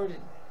Joe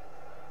Gordon.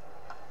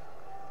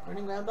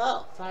 Gordon ground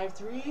ball.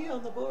 5-3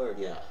 on the board,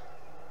 yeah.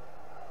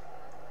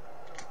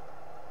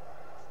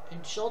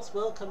 And Schultz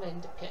will come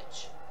in to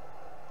pitch.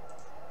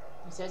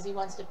 He says he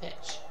wants to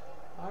pitch.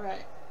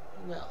 Alright,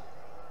 he will.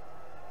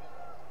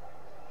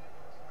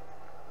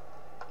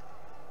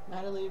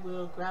 Natalie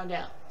will ground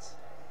out.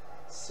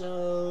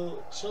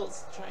 So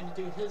Schultz trying to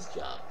do his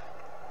job.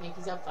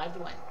 Yankees up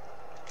 5-1.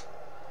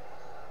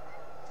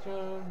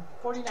 Thrown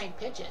 49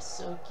 pitches,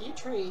 so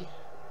Guitry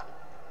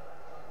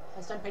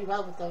has done pretty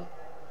well with the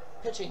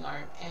pitching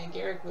arm, and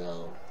Garrick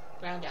will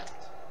ground out.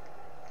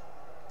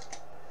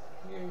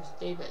 Here's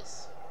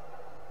Davis.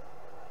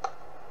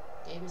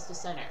 Davis to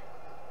center.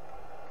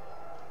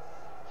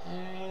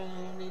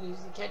 And it is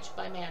a catch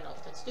by Mantle.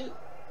 That's 2.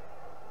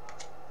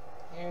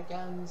 Here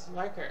comes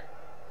Larker.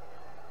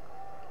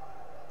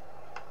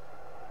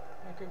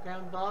 Larker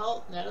ground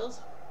ball. Nettles.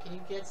 Can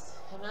he get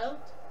him out?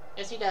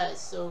 Yes, he does.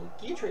 So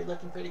Guitry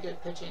looking pretty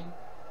good pitching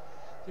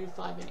through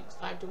 5 innings.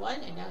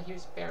 5-1, and now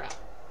here's Berra.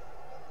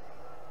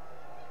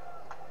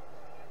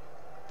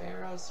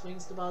 Berra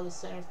swings the ball to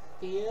center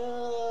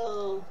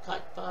field.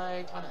 Caught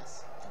by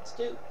Thomas. That's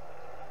 2.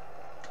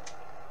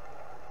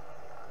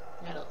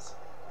 Nettles.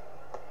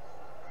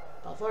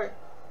 Ball 4.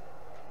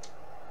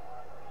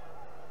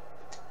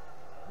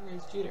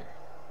 Here's Jeter.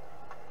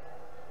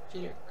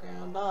 Jeter,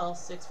 ground ball,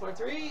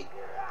 6-4-3.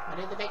 What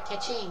did the big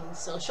catching?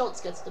 So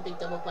Schultz gets the big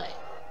double play.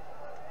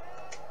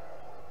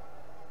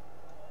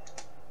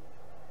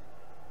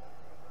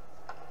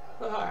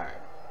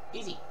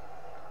 Easy.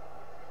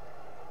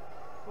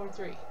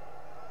 4-3.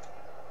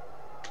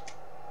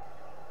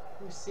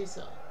 Who's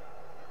Cecil?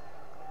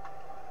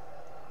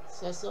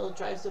 Cecil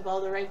drives the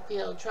ball to right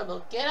field.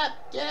 Trouble. Get up!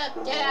 Get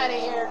up! Get out of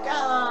here!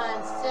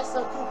 Gone!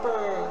 Cecil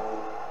Cooper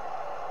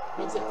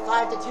makes it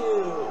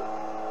 5-2.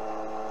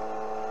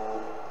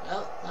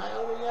 Well, not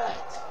over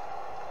yet.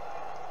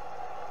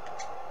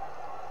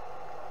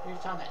 Here's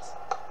Thomas.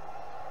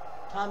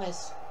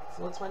 Thomas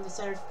floats one to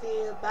center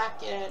field,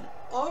 back in,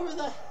 over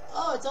the,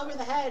 oh, it's over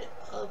the head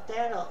of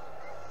Daniel.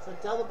 So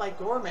double by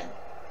Gorman.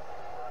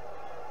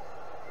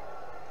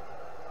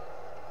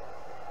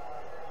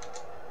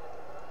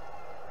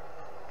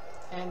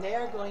 And they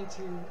are going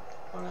to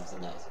warm up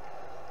some notes.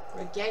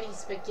 Rigetti,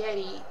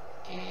 Spaghetti,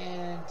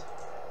 and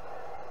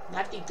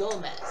Nafty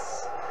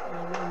Gomez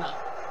will warm up.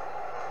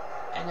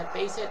 And a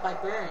base hit by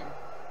Byrne.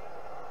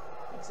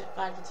 Makes it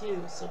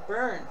 5-2. So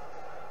Byrne,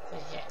 the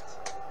hit.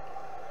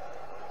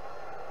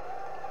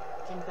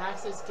 Can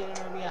Baxis get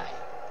an RBI?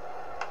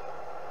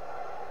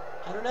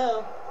 I don't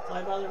know.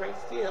 Fly ball to right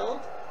field.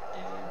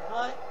 And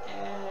putt.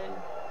 And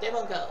they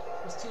won't go.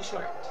 It was too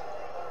short.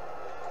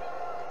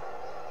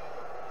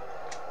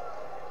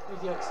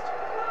 With Yost.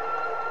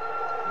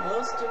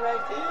 Yost to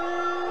right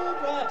field.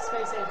 Drops.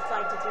 Space hit.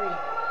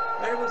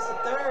 5-3. Runner moves to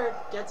third.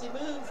 Gets a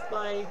move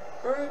by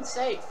Byrne.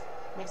 Safe.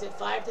 Makes it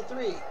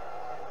 5-3.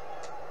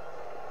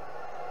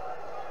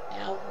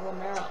 Now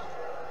Romero.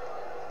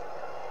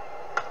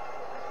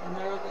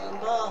 Romero getting the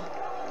ball.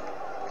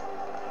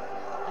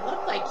 It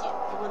looked like it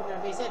would have been a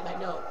base hit, but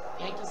no.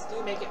 Yankees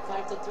do make it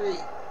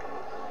 5-3.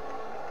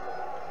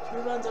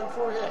 2 runs on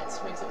 4 hits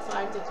makes it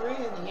 5-3,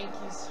 and the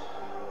Yankees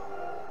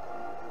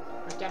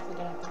are definitely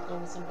gonna have to go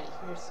with somebody.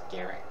 Here's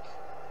Garrick.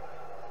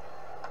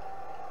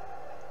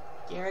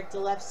 Garrick to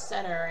left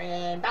center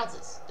and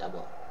bounces.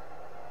 Double.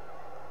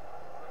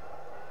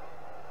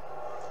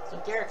 So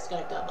Garrick's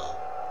got a double.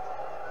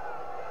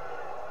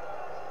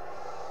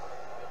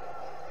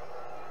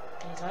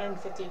 And his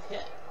 150th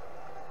hit.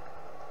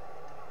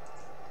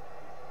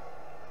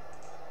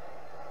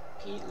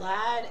 Pete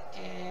Ladd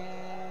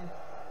and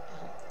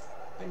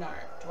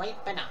Bernard.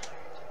 Dwight Bernard.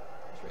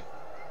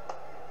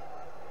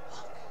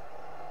 Walk.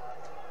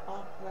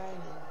 Walk right in.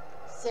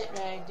 Sit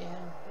right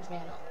down. There's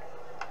Randall.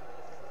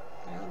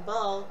 Randall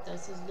ball.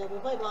 Does his double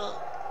play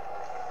ball.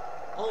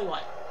 Only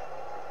one.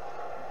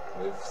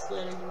 Roof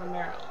slid into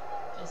Romero.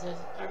 It says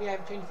RBI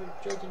opportunity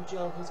for Jordan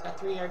Joe, who's got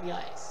 3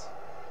 RBIs.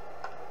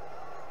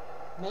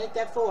 Make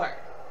that 4.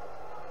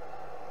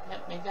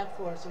 Yep, make that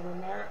 4. So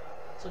Romero,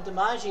 so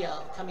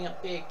DiMaggio coming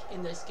up big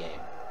in this game.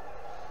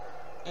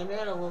 And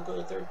Randall will go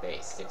to third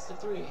base,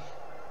 6-3.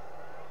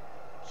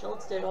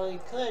 Schultz did all he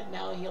could.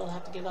 Now he'll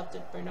have to give up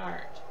to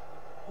Bernard,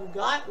 who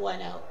got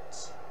 1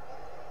 out.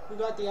 Who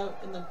got the out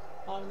in the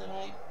bottom of the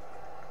ninth,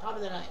 top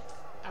of the ninth,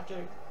 after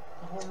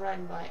a home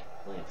run by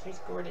Williams. Here's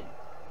Gordon.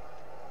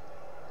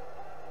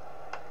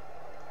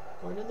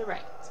 Gordon to the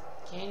right.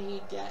 Can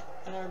he get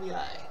an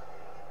RBI?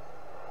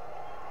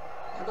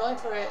 They're going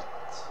for it.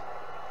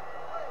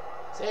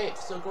 Safe.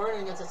 So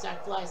Gordon gets a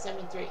sac fly,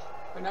 7-3.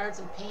 Bernard's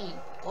in pain.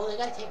 Oh, they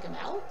gotta take him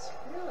out?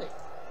 Really?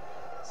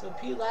 So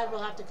Pete Ladd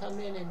will have to come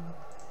in and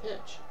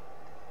pitch.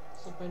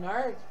 So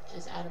Bernard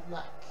is out of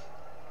luck.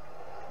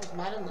 With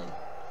Mattingly.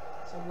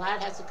 So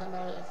Ladd has to come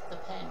out of the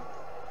pen.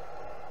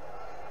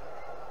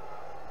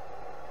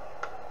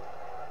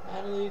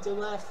 Mattingly to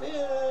left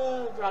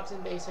field. Drops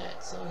in base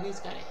hit. So he's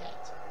got a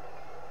hit.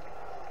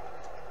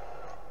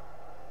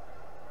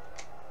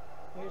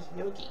 Here's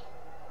Yogi.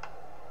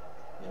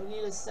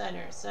 Yogi to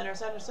center. Center,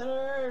 center,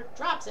 center.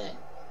 Drops in.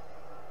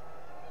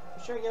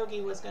 For sure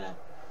Yogi was gonna.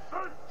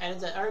 And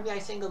it's an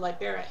RBI single by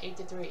Berra,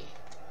 8-3. Here's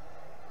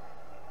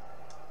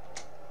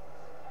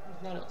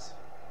Nettles.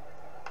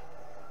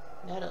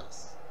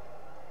 Nettles.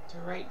 To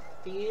right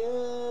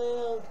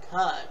field.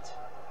 Cut.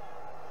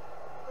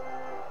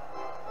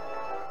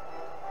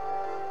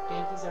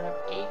 Yankees are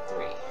up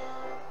 8-3.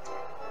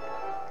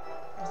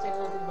 Let's take a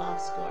look at the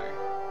box score.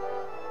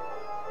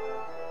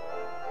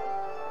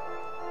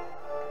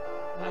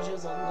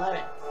 Maggio's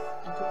 11th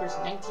and Cooper's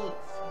 19th.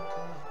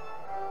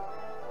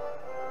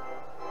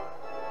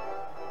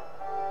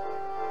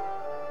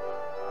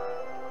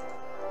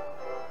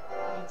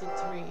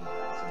 Okay.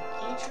 So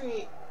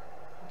Petrie,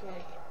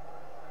 okay.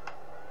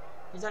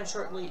 He's on a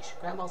short leash.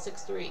 Ground ball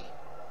 6-3. Yeah.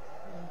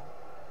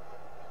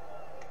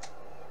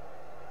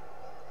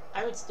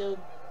 I would still.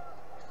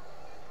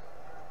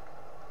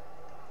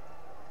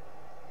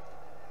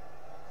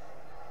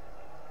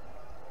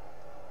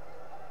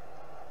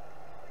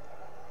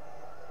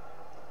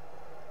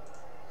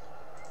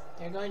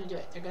 They're going to do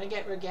it. They're going to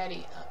get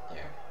Rigetti up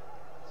there.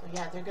 So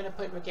yeah, they're going to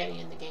put Rigetti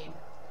in the game.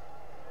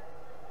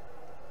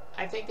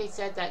 I think they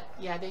said that,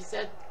 yeah, they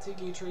said to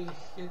Guthrie,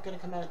 you're going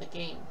to come out of the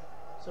game.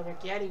 So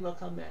Rigetti will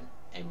come in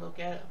and we'll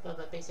get above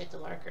a base hit to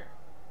Larker.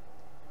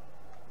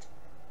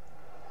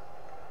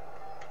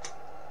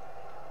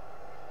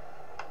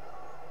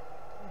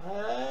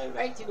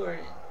 Right to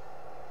Gordon.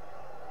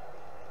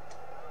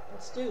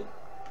 Let's do.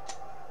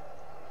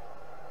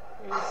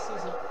 Here's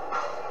Cecil.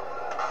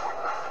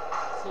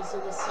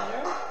 Cecil to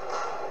center.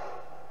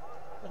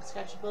 Looks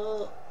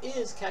catchable.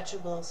 Is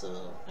catchable.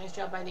 So nice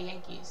job by the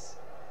Yankees.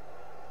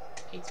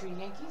 8-3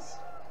 Yankees.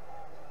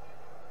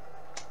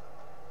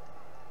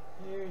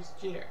 Here's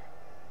Jeter.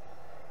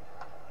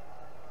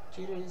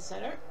 Jeter to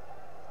center.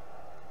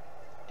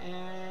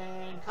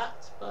 And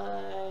caught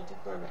by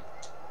Corbin.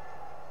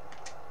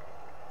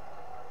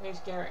 There's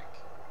Garrick.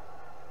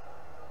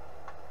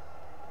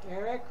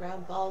 Garrick,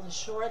 ground ball to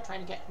short, trying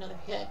to get another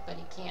hit, but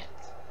he can't.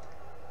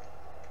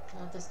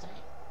 Not this time.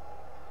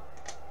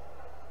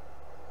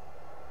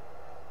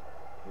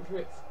 Here's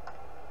Roof.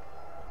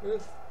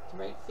 Roof to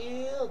right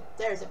field.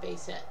 There's a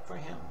base hit for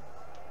him.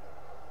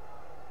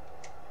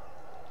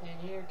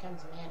 And here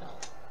comes Mantle.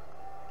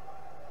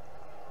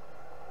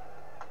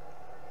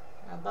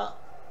 Ground ball.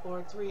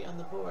 4-3 on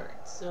the board.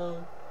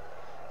 So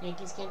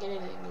Yankees can't get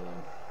anything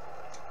going.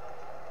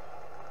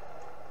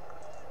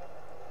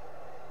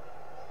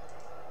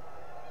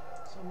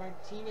 So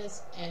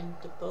Martinez and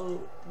DeBow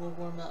will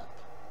warm up.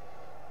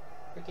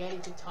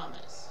 Brigatti to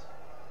Thomas.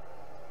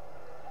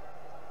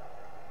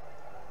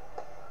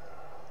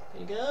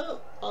 There you go.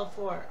 Ball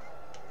 4.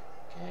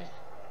 Okay.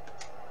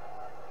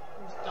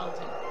 Here's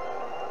Dalton.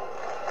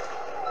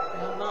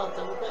 Ground ball,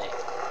 double play.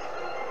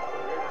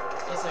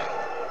 Yes, sir.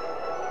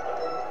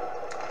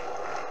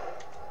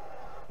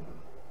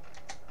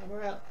 And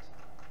we're out.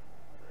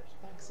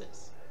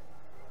 Axis.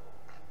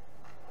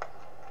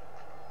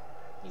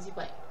 Easy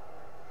play.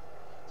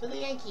 So the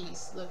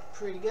Yankees look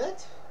pretty good.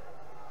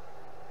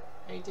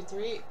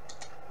 8-3.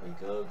 We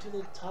go to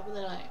the top of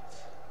the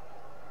ninth.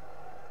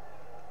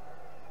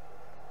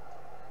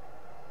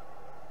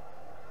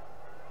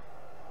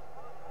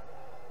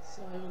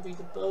 So it will be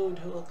the Bode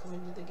who will come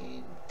into the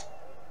game.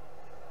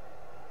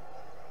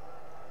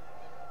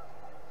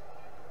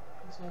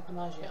 Let's go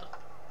DiMaggio.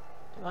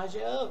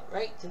 DiMaggio,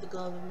 right to the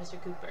glove of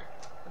Mr. Cooper.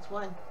 That's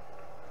one.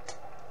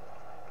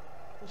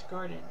 There's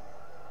Gordon.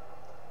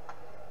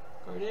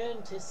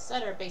 Gordon to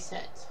center, base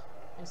hit.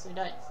 Nicely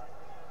done.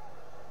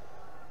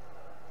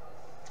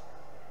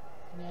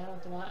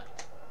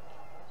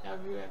 Now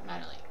we're at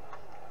Manley.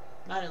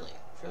 Manley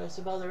throws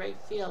the ball to right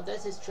field.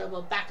 This is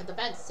trouble. Back at the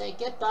bench. Say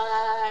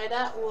goodbye.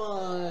 That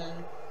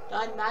one.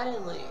 Don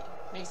Manley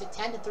makes it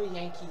 10-3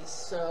 Yankees.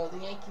 So the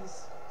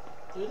Yankees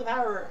do the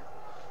power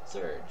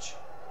surge.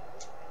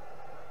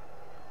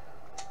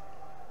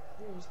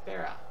 Here's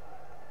Berra.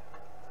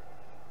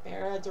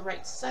 Berra to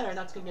right center.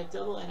 That's going to be a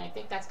double, and I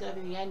think that's going to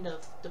be the end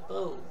of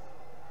DeBow.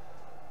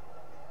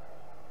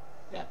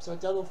 Yep, so a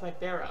double for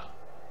Berra.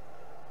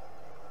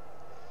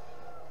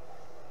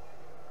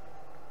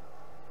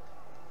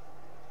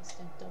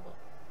 Instant double.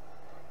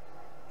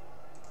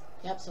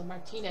 Yep, so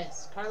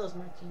Martinez, Carlos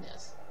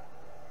Martinez.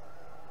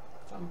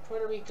 From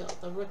Puerto Rico,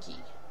 the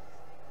rookie.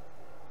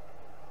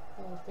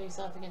 Will face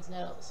off against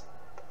Nettles.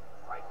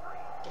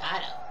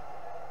 Got him.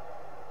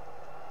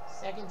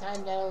 Second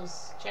time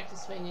Nettles checked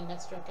his swing and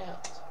got struck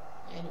out.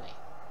 Anyway,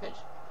 pitch.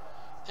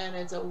 And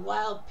it's a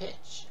wild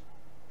pitch.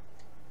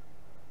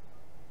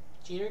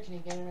 Jeter, can he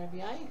get an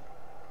RBI?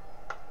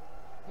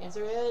 The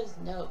answer is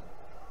no.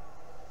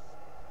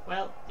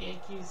 Well, the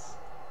Yankees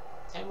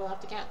 10 will have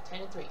to count.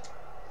 10-3.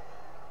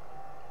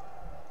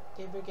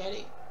 Dave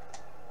Brigatti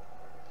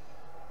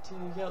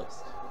to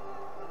Yost.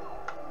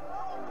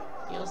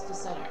 Yost to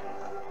center.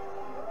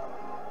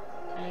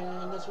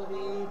 And this will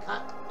be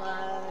caught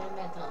by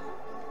Nettle.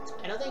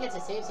 I don't think it's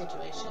a save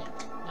situation.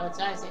 No, it's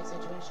not a save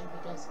situation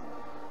because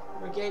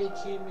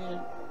Brigatti came in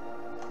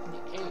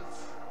the 8th.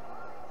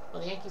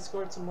 Well, the Yankees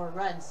scored some more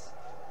runs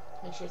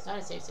to make sure it's not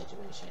a safe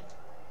situation.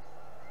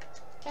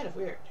 Kind of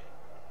weird.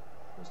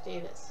 Here's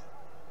Davis.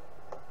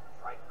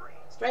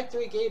 Strike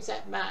 3 gave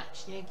that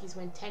match. The Yankees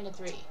win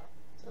 10-3.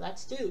 So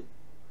that's 2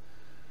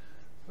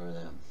 for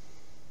them.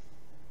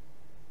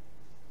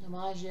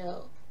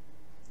 DiMaggio.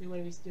 What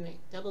are we doing?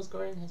 Doubles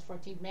Gordon has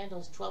 14.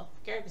 Mandels 12.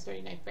 Garrick is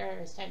 39. Ferrer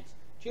is 10th.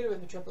 Jeter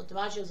with a triple.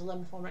 DiMaggio's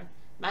 11th home run.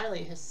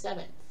 Manley has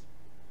 7th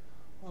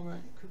home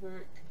run. Cooper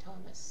and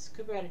Thomas.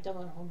 Cooper had a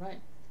double and a home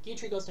run.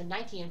 Guitry goes to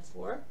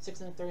 19-4,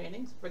 6 1/3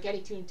 innings.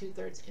 Brigatti 2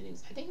 2/3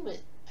 innings. I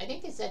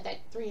think they said that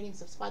 3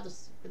 innings of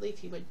spineless relief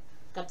he would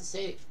got the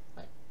save,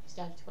 but he's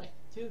down to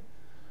 22.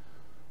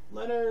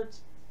 Leonard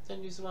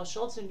didn't do so well.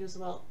 Schultz didn't do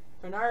so well.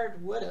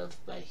 Bernard would have,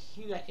 but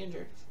he got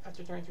injured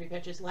after throwing 3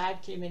 pitches.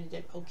 Ladd came in and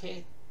did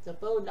okay. The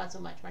Bode not so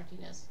much.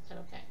 Martinez said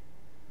okay.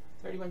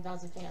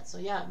 31,000 fans. So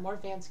yeah, more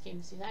fans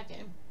came to see that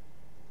game.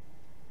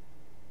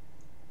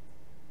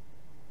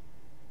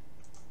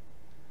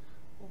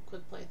 We'll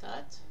quick play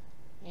that.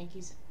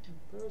 Yankees and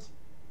Brewers,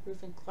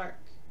 Roof and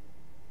Clark.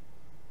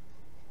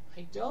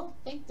 I don't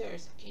think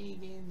there's any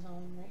games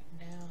on right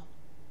now.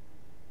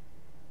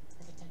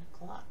 It's like 10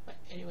 o'clock, but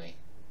anyway.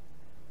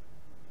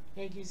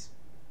 Yankees,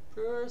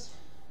 Brewers.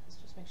 Let's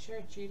just make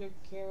sure. Jeter,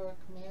 Kara,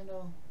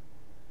 Commando,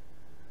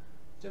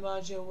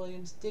 DiMaggio,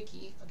 Williams,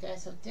 Dickey. Okay,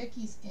 so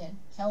Dickey's in.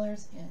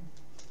 Keller's in.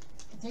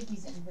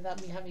 Dickey's in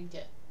without me having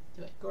to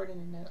do it. Gordon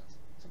and Nettles.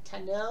 So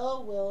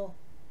Cano will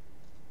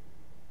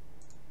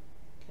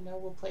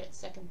play at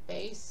second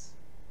base.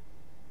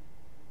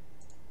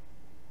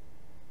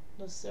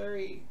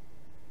 Nosuri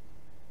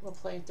will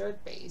play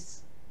third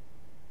base.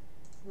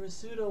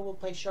 Risudo will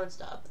play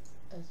shortstop,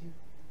 as you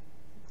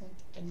think,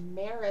 and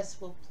Maris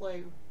will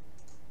play.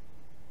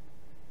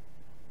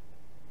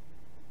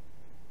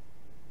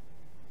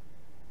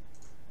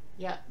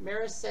 Yeah,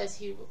 Maris says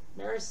he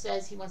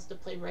wants to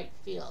play right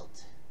field.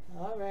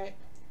 All right,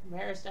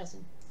 Maris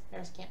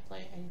can't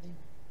play anything,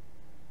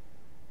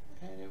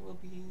 and it will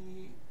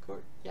be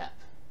Yep.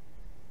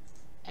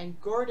 And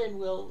Gordon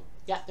will.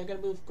 Yeah, they're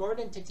going to move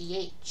Gordon to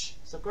DH,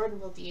 so Gordon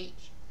will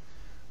DH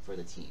for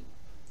the team.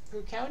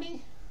 Crew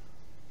County.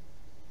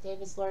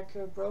 Davis,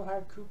 Larker,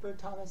 Brohard, Cooper,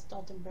 Thomas,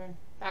 Dalton, Byrne,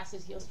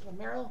 Bax's heels to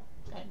Merrill.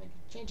 Trying to make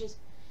changes.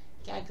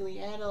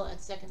 Gagliano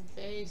at second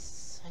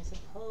base, I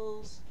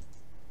suppose.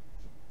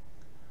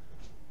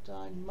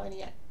 Don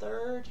Money at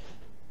third.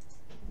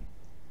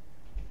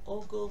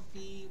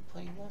 Ogilvie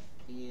playing left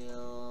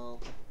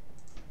field.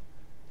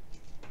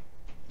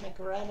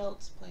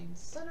 McReynolds playing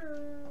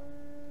center.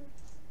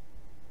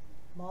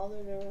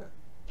 Molitor.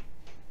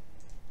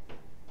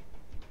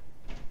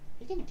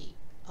 He can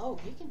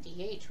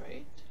DH,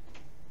 right?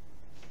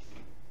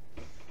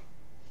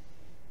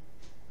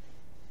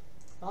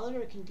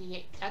 Molitor can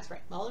DH. That's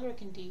right. Molitor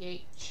can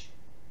DH.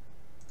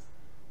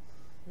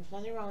 There's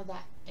nothing wrong with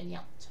that. And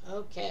out.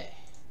 Okay.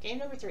 Game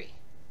number 3.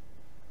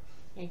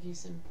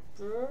 Yankees and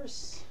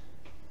Brewers.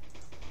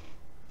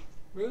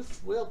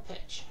 Roof will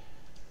pitch.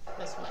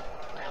 This one.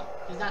 Well,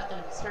 he's not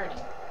going to be starting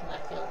in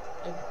left field.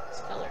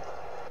 It's Keller.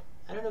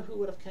 I don't know who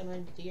would have come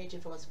in to DH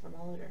if it wasn't for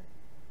Molitor.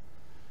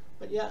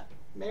 But yeah,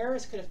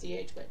 Maris could have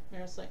DH, but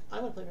Maris like,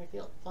 I'm going to play right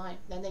field. Fine.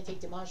 Then they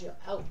take DiMaggio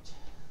out.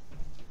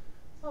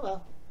 Oh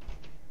well.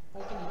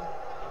 What can you do?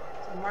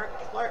 So Mark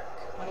Clark,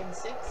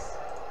 1-6.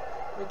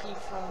 Rookie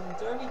from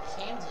Derby,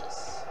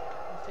 Kansas.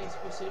 Will face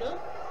Risudo.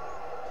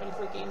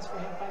 24 games for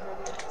him, 5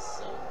 RBIs.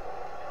 So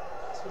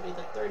this will be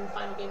the third and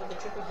final game of the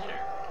triple header.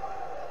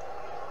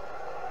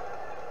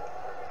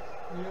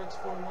 New York's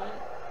 4-1.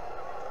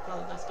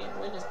 Probably last game.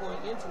 Wind is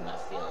blowing in from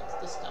left field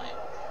this time.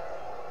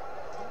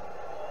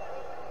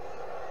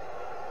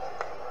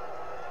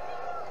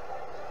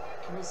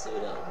 And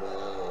Risudo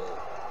will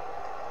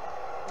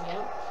be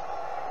out.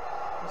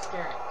 Who's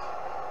Garrick?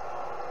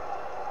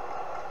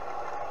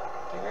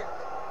 Garrick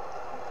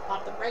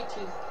popped up right to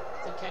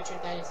the catcher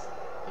that is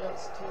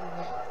goes to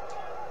him.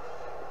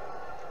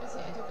 Is it?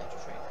 I think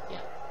catcher's right.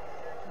 Yeah.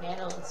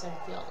 Mano in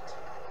center field.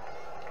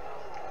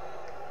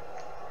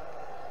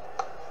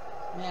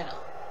 Mano.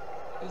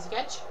 Easy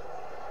catch?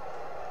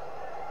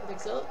 I think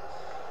so.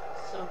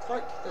 So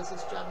Clark does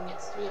his job and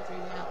gets 3 of 3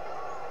 now.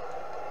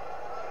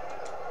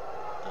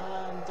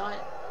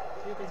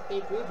 Here comes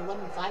Babe Ruth,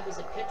 1-5 as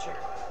a pitcher.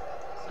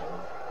 So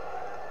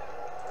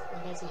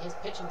you can see his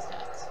pitching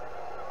stats.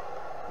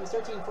 He was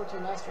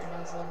 13-14 last year, now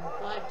he's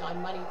 11-5.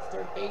 Don Money,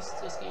 third base,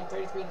 this game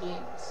 33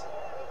 games.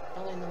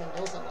 Only in the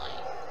Mendoza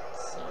line.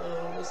 So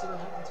we'll see what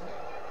happens here.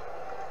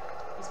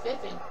 He's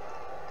fifthing.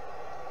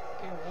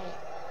 Alright.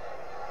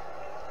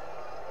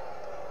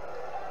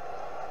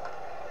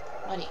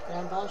 Money,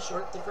 ground ball,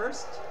 short to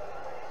first.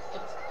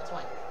 Oops, that's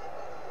one.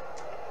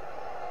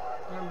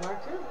 Arm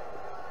marker.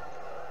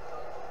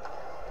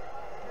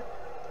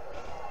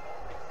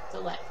 To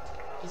left.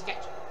 He's a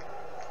catch.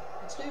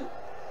 That's 2.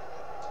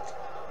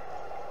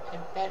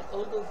 And Ben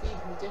Ogilvie,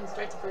 who didn't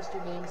start the first 2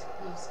 games,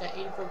 he's got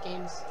 84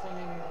 games,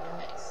 29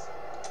 RBIs.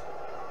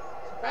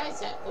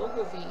 Surprised that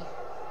Ogilvie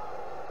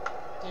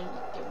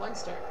didn't get 1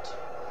 start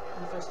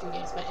in the first 2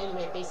 games, but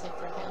anyway, base hit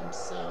for him,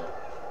 so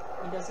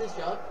he does his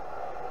job.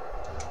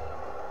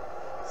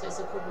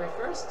 Cecil Cooper at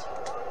first.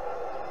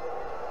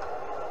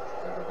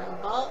 Cooper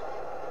ground ball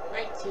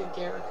right to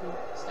Garrick, who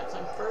steps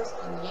on first,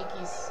 and the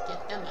Yankees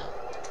get them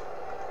out.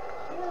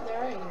 Oh, there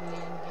are going to be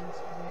any games.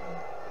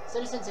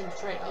 Citizens in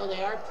Detroit. Oh,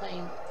 they are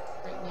playing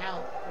right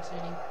now. First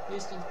inning.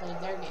 Houston's playing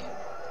their game.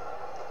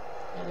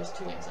 No, there's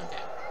 2 games.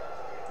 Okay.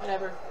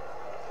 Whatever.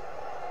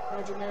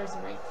 Roger Maris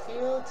in right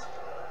field.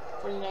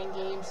 49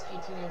 games,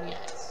 18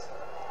 RBIs.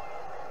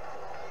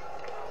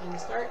 In the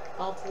start,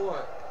 ball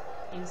 4.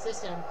 In the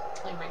system,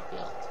 playing right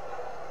field.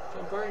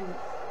 Joe Gordon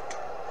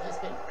has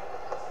been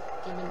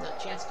given the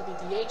chance to be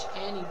DH,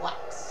 and he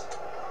walks.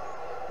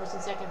 First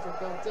and second for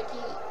Bill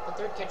Dickey, the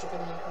third catcher for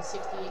the Yankees,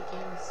 68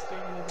 games,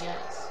 39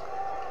 RBIs.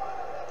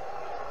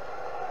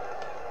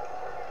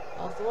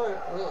 All 4,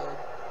 ooh.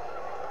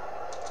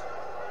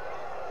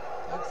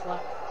 That's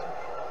what.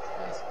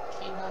 Nice.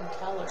 Came on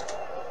Keller.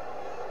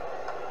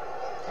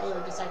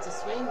 Keller decides to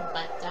swing,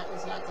 but that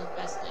was not the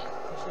best thing.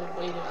 He should have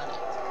waited on it.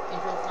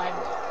 Infield fly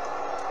ball.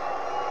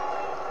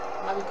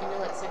 Bobby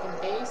Cano at second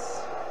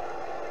base.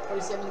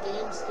 47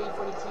 games,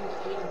 342,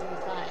 8 and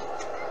 35. I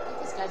think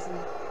this guy's in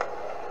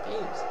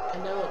games.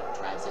 Cano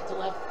drives it to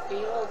left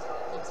field.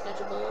 It's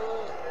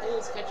catchable. It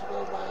is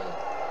catchable by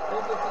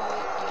Ogilvie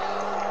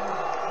and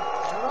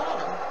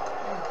Toronto.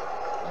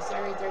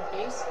 Masari third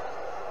base.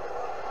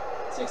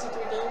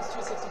 63 games,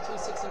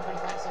 262, 6 and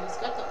 25. So he's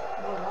got the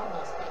more long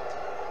ball speed.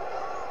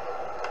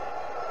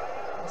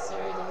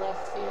 Masari to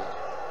left field.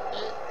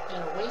 And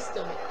a waste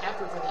of an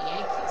effort for the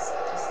Yankees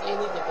as they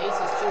leave the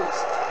bases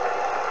juiced.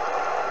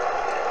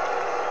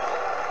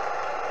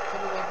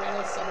 Kevin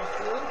McReynolds center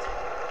field.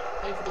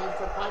 Wait for the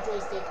for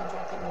Padres, they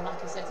contracted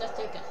Milwaukee sets. Let's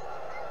take it.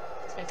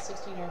 Expect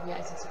 16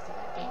 RBIs in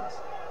 65 games.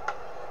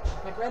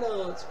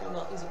 McReynolds,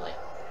 scramble, easy play.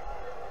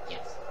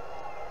 Yes.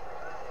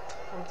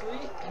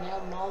 4-3, and now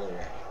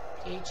Mahler.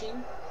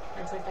 DHing,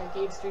 125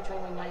 games,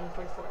 321,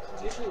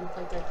 944. Usually we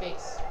play third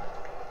base.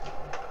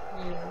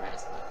 We needed a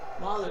rest, but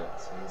Mahler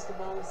swings the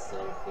ball to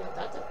center field.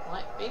 That's a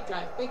big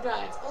drive, big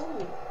drive.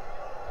 Oh!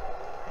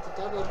 It's a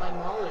double by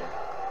Mahler.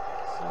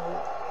 So,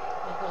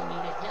 Nicole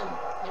needed him.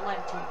 They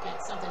wanted to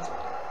get something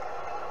going.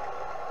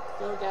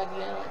 Phil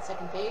Gagliano at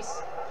second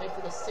base. Played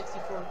for the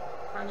 64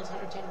 Cardinals,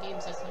 110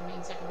 games. That's the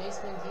main second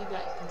baseman. He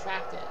got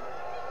contracted.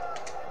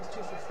 He was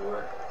 2 for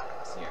 4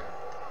 this year.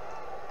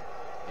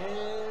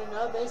 And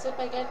a base hit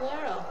by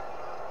Gagliano.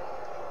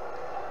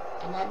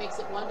 And that makes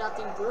it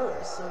 1-0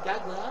 Brewers. So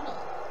Gagliano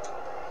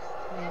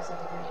may have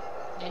something great.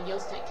 And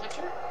Yost at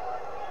catcher.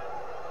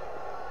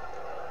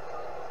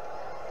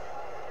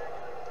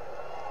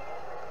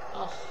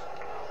 Oh,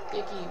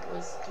 Dickey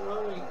was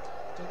throwing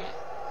to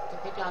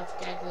pick off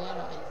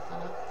Gagliano and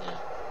fell up the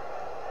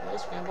no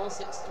scramble.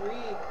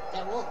 6-3.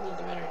 That won't move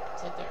the runner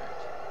to third.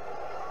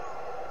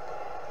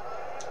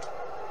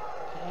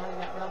 And now we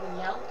got Robin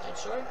Yount at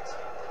short.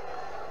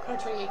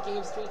 128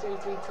 games,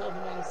 333, 12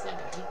 and 97.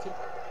 He could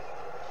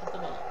hit the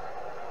ball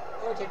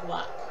or take a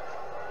walk.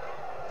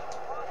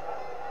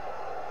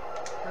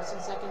 First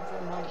and second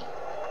for Money.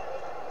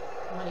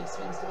 Money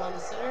swings the ball to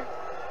center.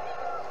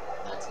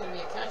 That's going to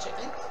be a catch, I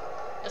think.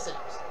 Yes, it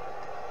is.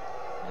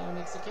 And he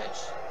makes the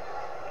catch.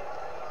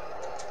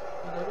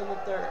 We go to the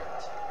third.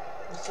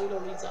 Rasudo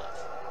leads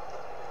off.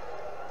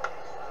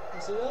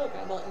 Rasudo,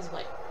 ground ball, easy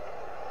play.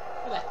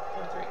 Look at that,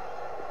 4-3.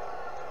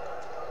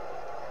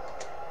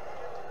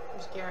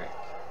 Here's Garrick.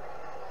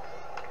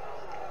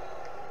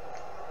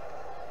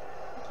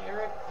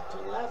 Garrick to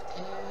the left,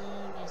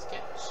 and nice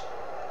catch.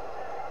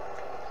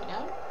 Go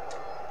down.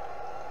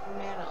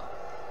 Mano.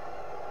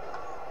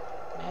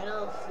 Mano,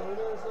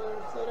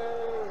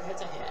 floater,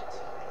 hits a hit.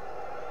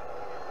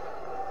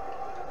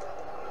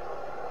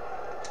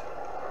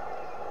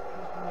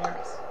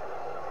 Maris.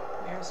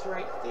 Maris to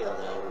right field,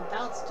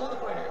 bounce to the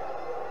corner.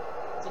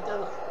 It's a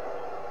double.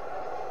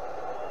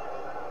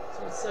 So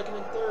it's second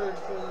and third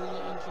for the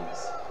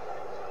Yankees.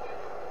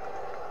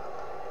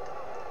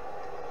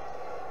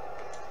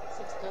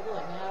 6 double,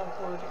 and now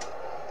Gordon.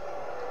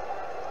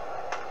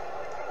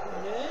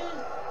 Gordon,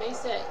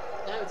 base hit.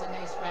 That was a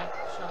nice wrap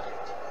shot.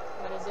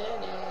 That is in,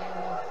 and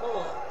a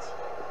hold.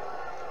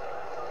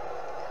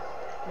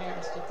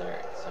 Maris to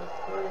third. So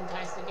Gordon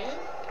ties the game,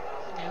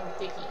 and now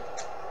Dickey.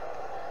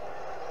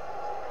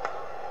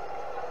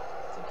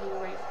 Dickey to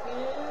right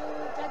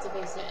field. That's a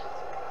base hit.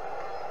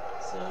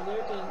 So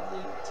they're doing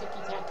the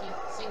ticky-tacky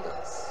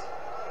singles.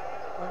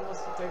 Gordon goes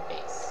to third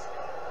base.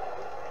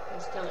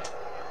 There's Keller.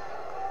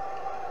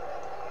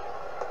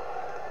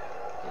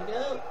 Here we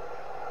go.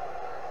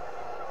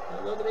 Now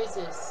load the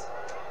bases.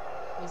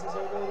 Bases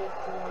are loaded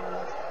for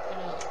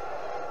Cano.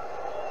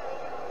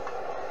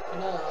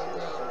 Cano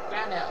will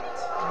ground out.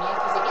 And the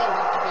Yankees again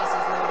with the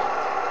bases loaded.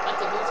 But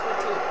the goes for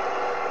 2.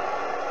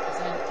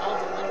 Send all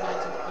but one guy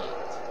to the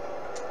plate.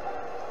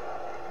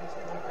 There's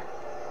the marker.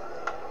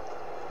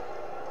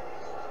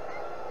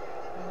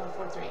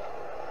 4-3.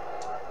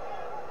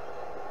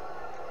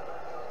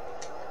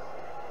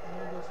 And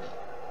we'll go for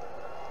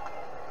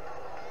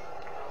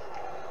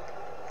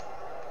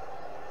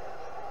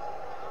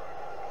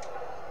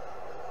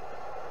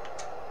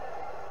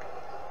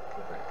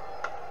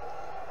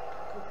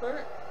Cooper.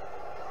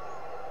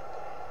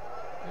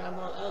 Ground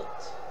ball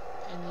out.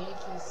 And the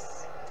Yankees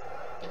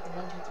get the 1-2-3.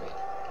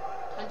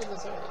 Hunter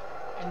was early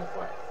in the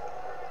 4th.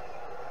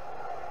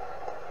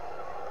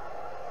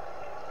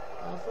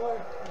 Ball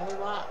 4. Another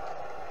walk.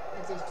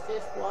 That's his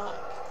 5th walk.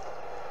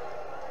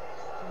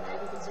 Where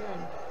are we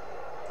concerned?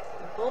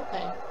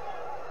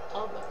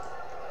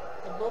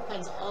 The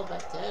bullpen's all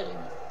but dead in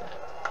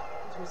fact.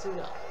 It's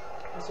Rasudo.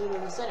 Rasudo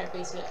in the center,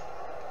 base hit.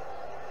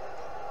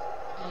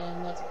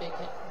 And that's a big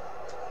hit.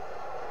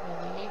 And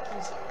the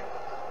Yankees are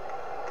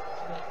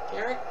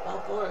Garrick, ball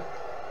 4.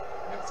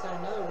 Garrick's got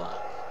another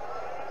walk.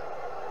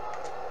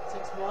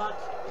 6th walk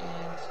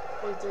and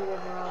 43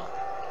 overall.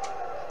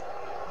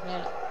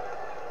 Man,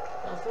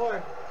 ball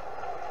 4.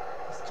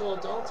 He's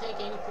told don't take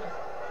any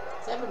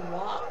 7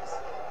 walks.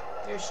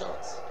 There's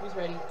Schultz. He's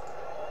ready.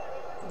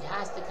 He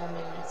has to come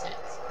in and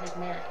sets. Here's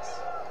Maris.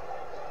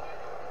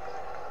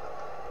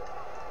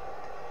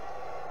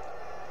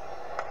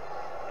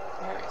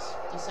 Maris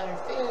to center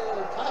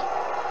field. Cut.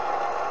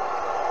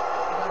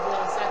 Going for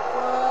that sack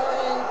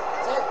fly.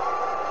 Set.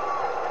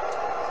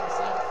 So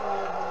sack fly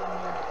by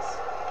Maris.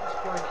 Here's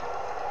Gordon.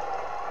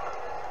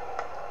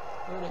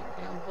 Gordon,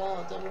 ground ball,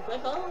 double play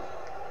ball.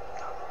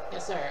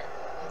 Yes, sir.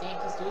 The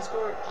Yankees do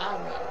score.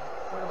 I'm ready.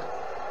 4-1.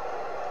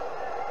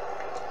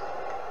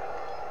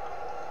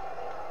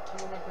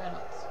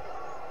 McReynolds.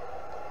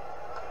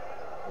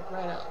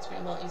 McReynolds,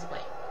 scramble, easy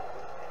play.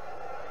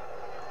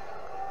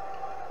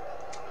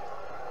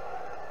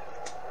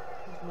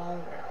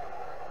 Mahler.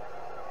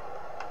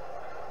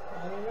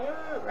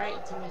 Mahler,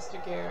 right to Mr.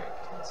 Garrick.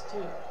 That's 2.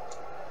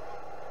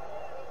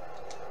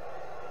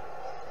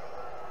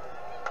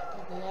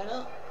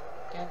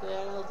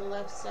 to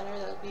left center.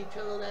 That would be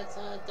trouble. That's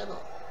a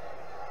double.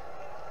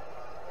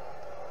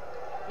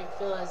 Big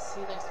Phyllis,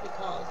 he likes to be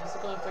called. He's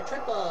going for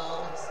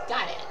triple. He's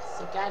got it.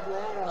 So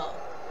Gagliaro.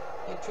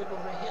 Big triple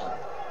for him.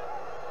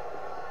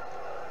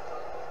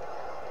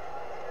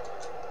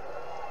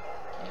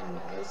 And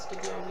let's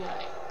get the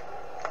RBI.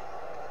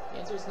 The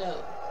answer is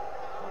no.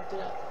 Popped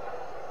it up.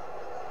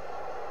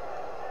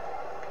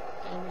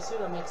 And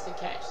Risudo makes the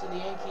catch. So the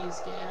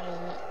Yankees get out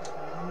of it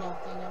with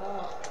nothing at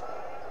all.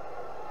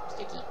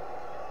 Dickey.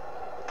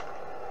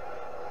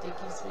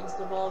 Dickey swings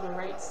the ball to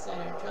right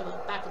center. Trouble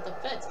back at the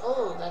fence.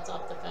 Oh, that's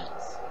off the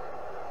fence.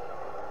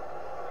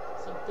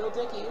 So Bill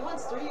Dickey, he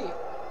wants 3.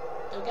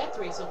 He'll get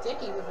 3. So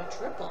Dickey with a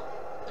triple.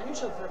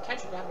 Unusual for a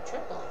catcher to have a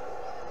triple.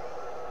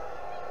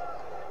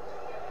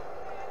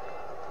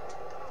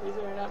 Believe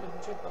it or not, with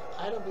a triple.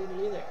 I don't believe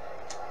it either.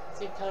 Let's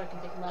see if Keller can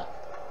pick him up.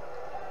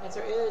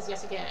 Answer is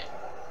yes again.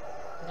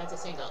 And that's a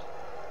single.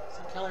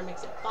 So Keller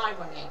makes it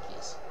 5-1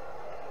 Yankees.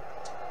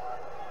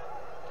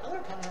 Keller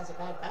kind of has a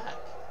bad back.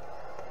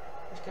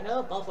 There's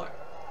Cano, ball four.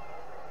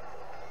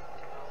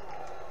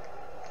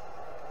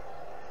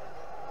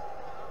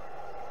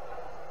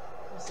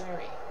 Oh,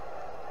 sorry.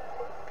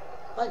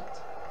 Bunt.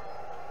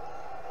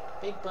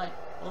 Big bunt.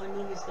 Only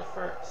move is the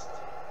first.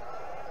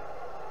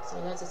 So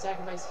that's a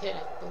sacrifice hit,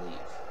 I believe.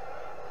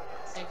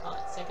 They call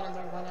it. Second and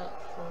third, 1 out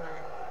for...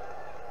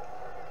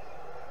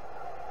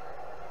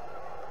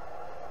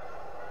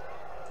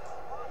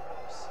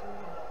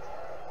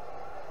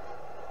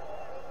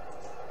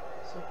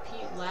 So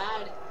Pete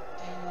Ladd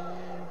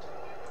and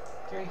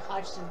Gary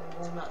Hodgson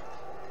will warm up.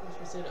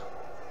 Here's Risudo.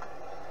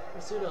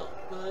 Risudo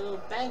will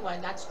bang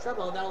one. That's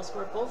trouble. That'll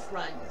score both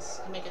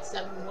runs and make it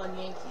 7-1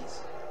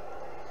 Yankees.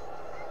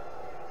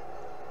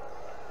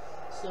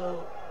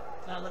 So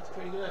that looks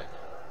pretty good.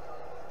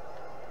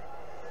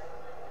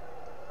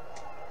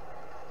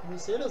 And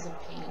Risudo's in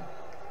pain.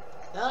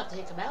 They'll have to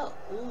take him out.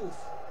 Oof.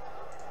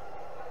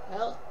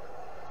 Well,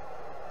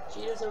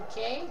 Jeter's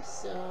okay,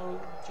 so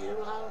Jeter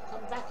will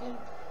come back in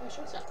the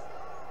shortstop.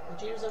 Well,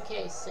 Jeter's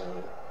okay, so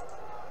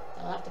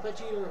they'll have to put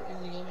Jeter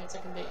in the game at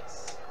second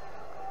base.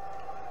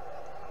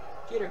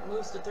 Jeter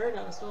moves to third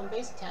on a stolen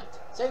base attempt.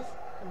 Safe,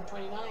 number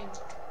 29.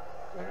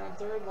 Runner on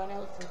third, 1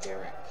 out for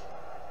Derek.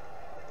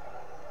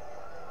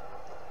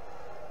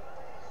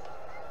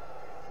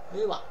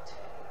 We walked.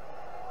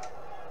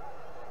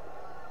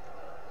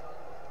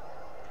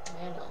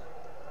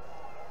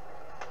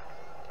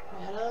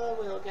 Mano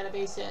will get a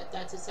base hit.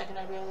 That's his second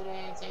RBI of the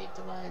day. It's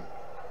 8-1.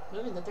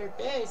 Moving to third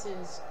base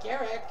is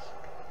Garrick.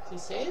 Is he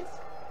safe?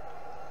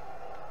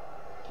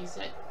 He's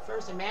at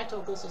first, and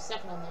Mantle goes to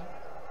second on the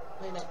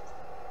play.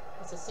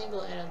 That's a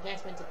single and an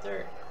advancement to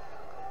third.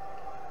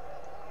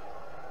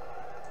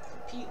 So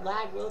Pete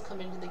Ladd will come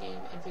into the game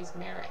and face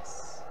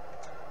Maris.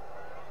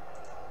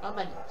 Wrong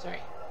button,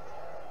 sorry.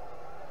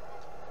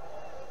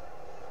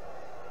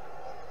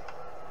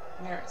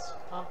 Maris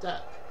popped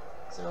up.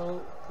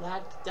 So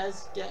Ladd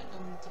does get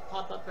him to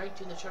pop up right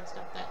to the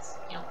shortstop. That's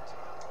out.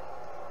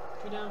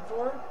 2 down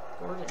 4.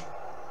 Gordon.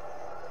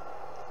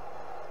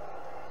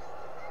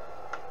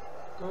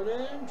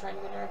 Gordon trying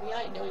to get an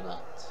RBI. No, he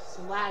won't.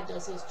 So Ladd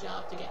does his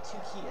job to get 2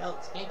 key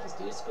outs. Yankees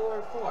do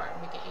score 4.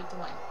 Make it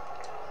 8-1.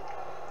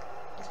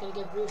 He's going to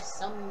give Bruce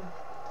some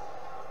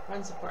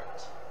run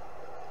support.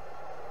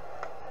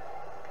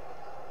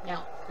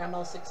 Now, ground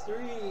ball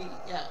 6-3.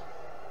 Yeah.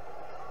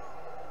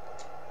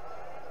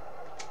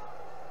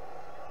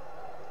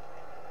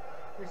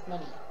 Where's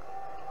Money?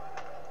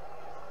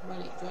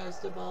 Money drives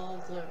the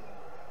ball to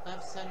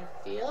left center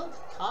field.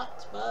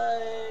 Caught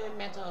by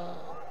Mantle.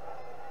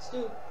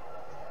 Scoop.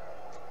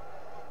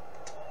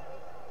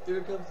 Here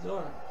comes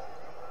Norm.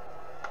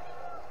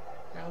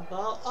 Ground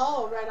ball.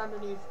 Oh, right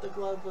underneath the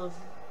glove of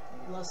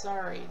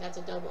Lasari. That's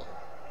a double.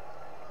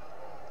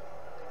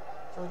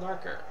 For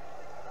Larker.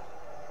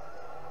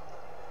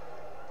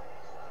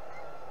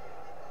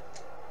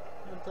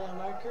 No play on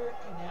Larker.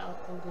 And now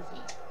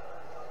Ogilvie.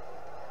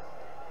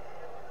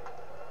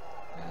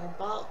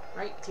 Ball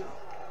right to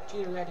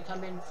Jeter. Had to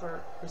come in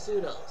for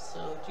Risudo,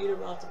 so Jeter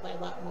will have to play a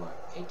lot more.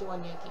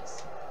 8-1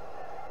 Yankees.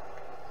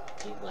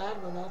 Pete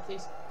Ladd will now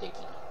face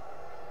Dickey.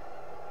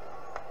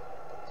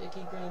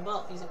 Dickey ground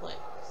ball, easy play.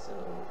 So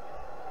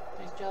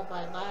nice job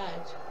by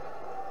Ladd.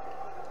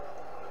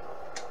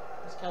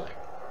 Here's Keller.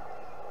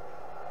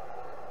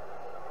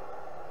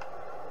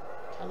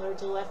 Keller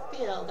to left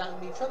field. That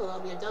would be trouble.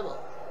 That'll be a double.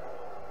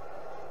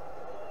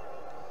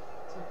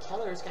 So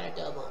Keller's got a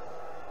double.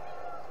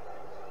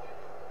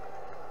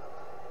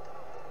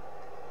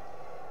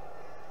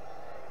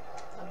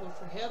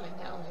 For him, and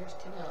now here's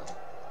Cano.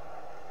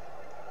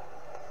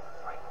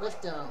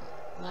 Lift him.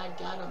 Ladd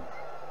got him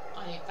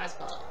on a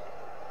fastball.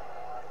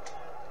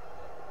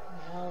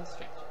 Now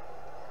stretch.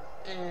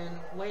 And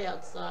way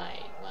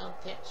outside. Wild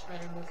pitch.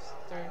 Runner moves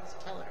third is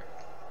Keller.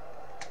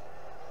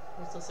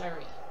 Here's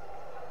Lasari.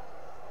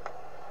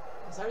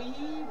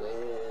 Lasari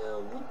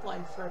will loop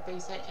one for a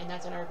base hit, and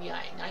that's an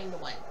RBI.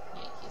 9-1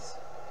 Yankees.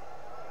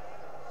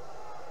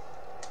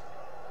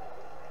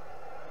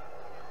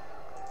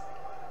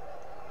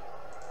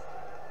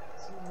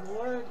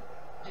 Lord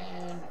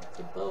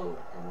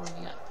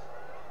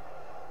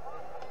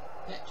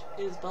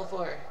is ball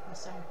 4.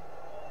 Yes, sir.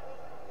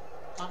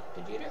 Off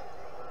to Jeter.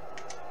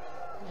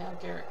 Now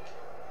Garrick.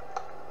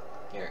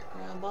 Garrick,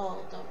 ground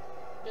ball. Don't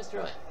just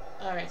throw it.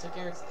 Alright, so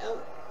Garrick's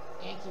out.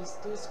 Yankees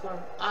do score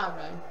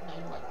run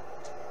 9-1.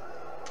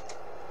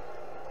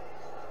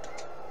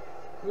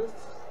 Roof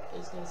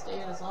is going to stay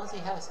in as long as he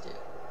has to,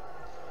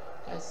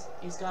 because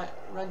he's got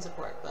run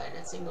support, but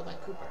it's single by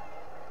Cooper.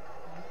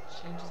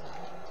 Changes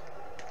behind.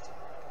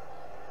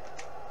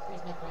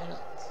 Here's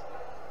McReynolds.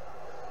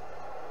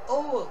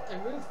 Oh,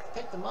 and Roof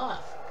picked them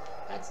off.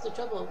 That's the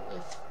trouble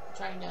with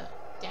trying to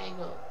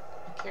dangle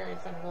a carry in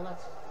front of the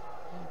left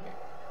hand here.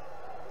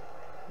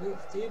 Roof,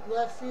 deep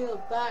left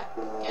field, back.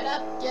 Get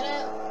up, get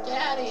out,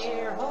 get out of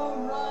here.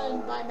 Home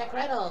run by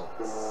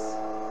McReynolds.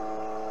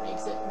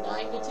 Makes it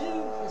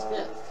 9-2 for his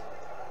 5th.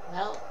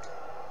 Well,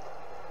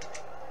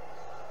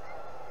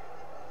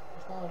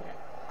 there's Oliver.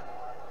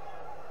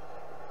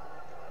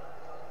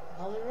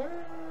 Oliver,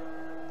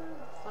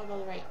 5 on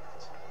the right.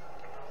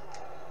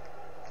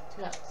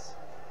 2 outs.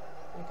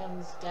 Here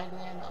comes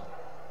Gagliano.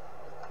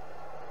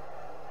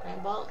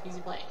 Ground ball,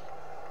 easy play.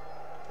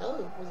 That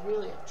was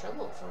really a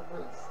trouble for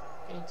Roof.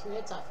 Getting 2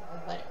 hits off of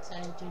him, but it's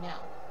 9-2 now.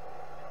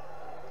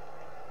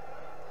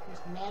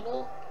 Here's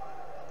Mandel.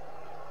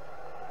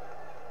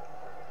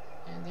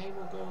 And they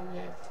will go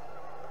with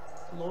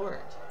Lord.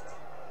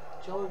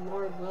 Joe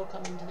Lord will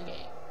come into the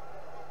game.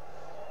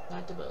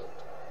 Not the boat.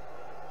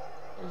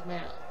 There's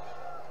Mandel.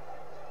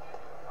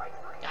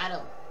 Got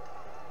him.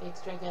 Big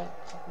strikeout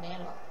of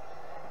Mandel.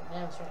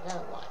 Mandel struck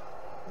out a lot.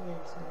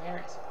 Here's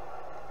Maris.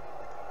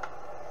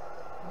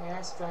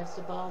 Maris drives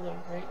the ball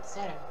to right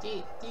center.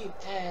 Deep, deep,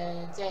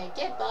 and say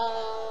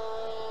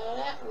goodbye.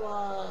 That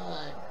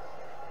one.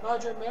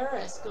 Roger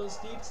Maris goes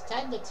deep to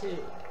 10-2.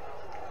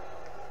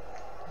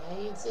 Yeah,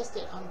 he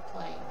insisted on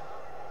playing.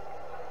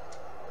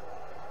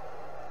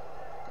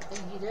 Good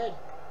thing he did.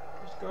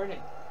 There's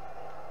Gordon.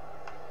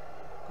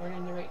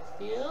 Gordon to right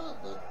field.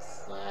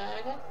 Looks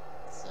like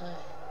it's a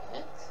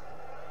hit.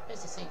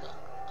 It's a single.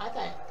 I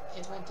thought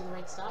it went to the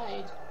right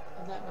side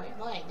of that right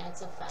line.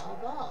 That's a foul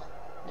ball.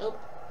 Nope.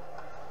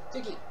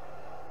 Ricky.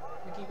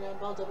 Ricky ground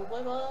ball, double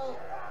play ball.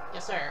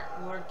 Yes, sir.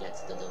 Lord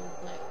gets the double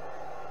play.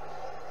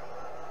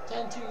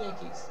 10-2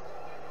 Yankees.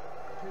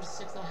 Here's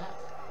 6.5.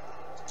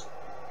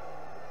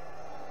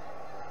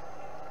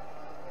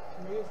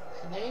 Move,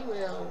 and they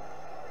will,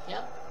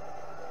 yep.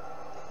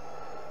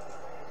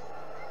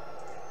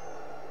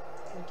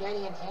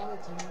 Rigetti and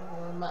Hamilton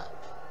warm up.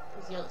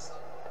 Here's Yost.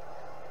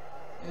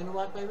 They're gonna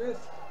walk by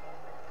Roof.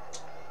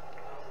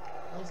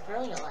 Well, he's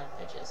throwing a lot of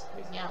pitches.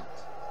 Here's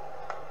Yount.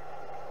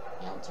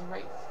 Yount to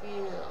right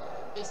field.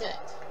 Base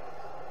hit.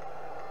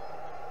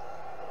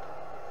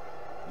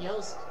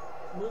 Yost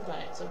moved on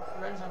it, so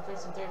runs on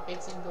first and third.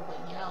 Big single by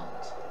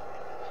Yount.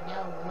 And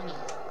now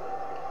Winnie.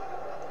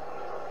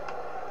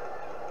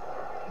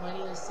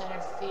 Money to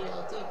center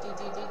field. Deep, deep,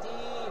 deep, deep,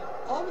 deep.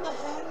 Over the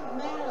head of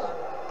Mandel.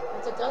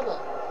 That's a double.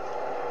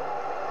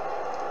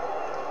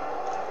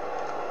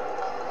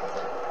 Is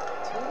it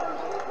 2 or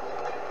double?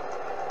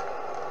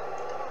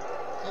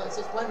 No, it's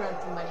just 1 run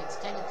for Money. It's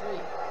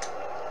 10-3.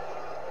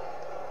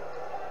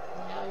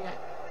 Now you got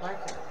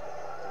Barker.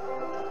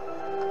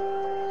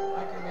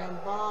 Barker ground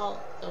ball.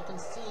 They'll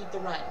concede the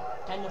run.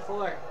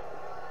 10-4.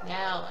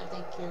 Now I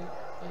think you're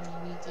going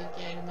to need to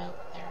get him out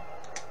there.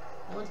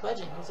 No one's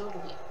budging. Here's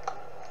Ogilvy.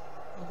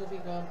 Ogilvy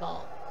ground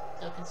ball.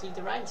 They'll concede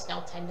the run. It's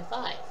now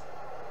 10-5.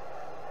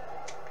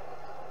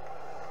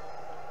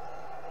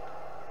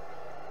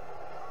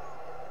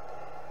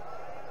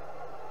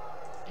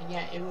 And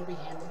yeah, it will be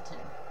Hamilton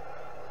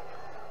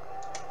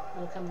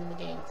who will come in the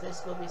game.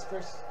 This will be his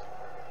first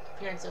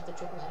appearance of the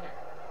triple header.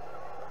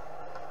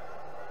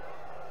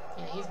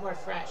 Yeah, he's more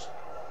fresh.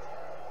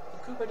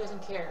 But Cooper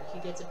doesn't care. He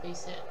gets a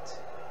base hit.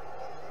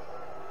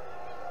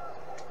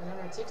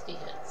 160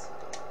 hits.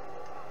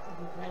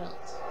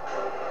 Reynolds.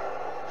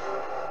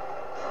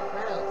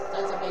 Reynolds,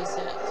 that's a base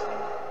hit.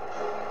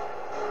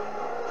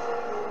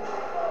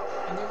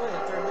 And they're going to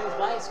third base.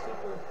 Why is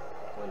Cooper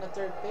going to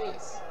third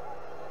base?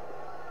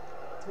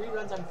 3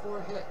 runs on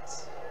 4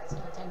 hits. It's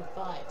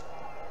 10-5.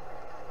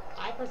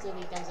 I personally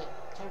think that was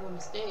a terrible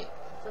mistake.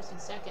 First and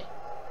second.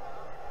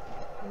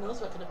 Who knows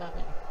what could have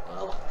happened?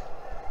 Oh.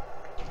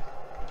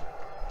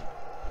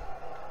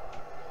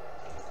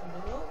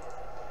 No.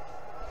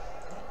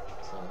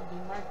 So it'll be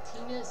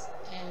Martinez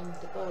and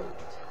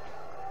DeBoat.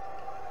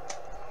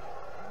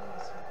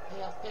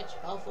 Payoff pitch,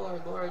 ball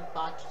forward, Lord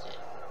botched it.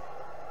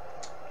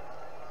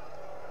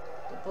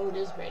 DeBoat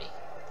is ready.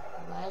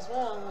 Might as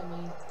well, I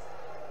mean,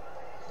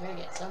 we're gonna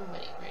get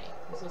somebody ready.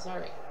 I'm so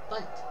sorry.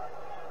 Bunt.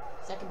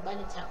 Second bunt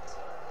attempt.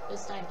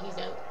 This time he's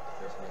out.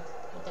 First one.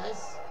 He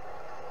does.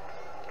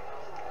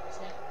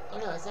 Oh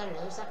no, is that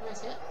another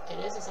sacrifice hit? It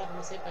is a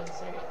sacrifice hit by the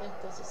starter. I think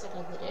that's the second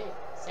of the day.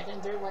 Second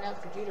and third went out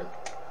for Jeter.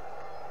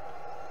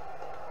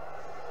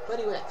 But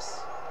he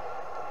whiffs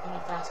on a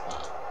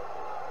fastball.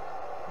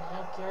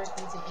 Now Garrett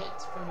needs a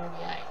hit from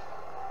RBI.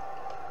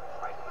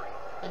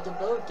 But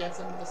DeBoat gets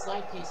him with the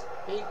slide piece.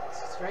 Big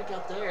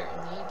strikeout there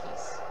in the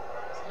Yankees.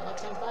 Still up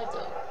 10-5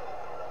 though.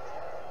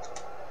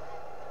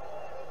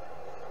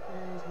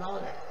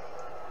 Molitor.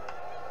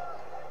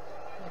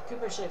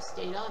 Cooper should have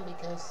stayed on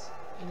because,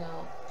 you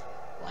know,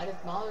 what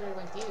if Molitor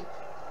went deep?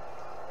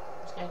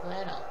 There's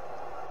Gagliano.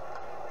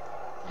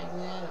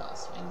 Gagliano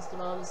swings the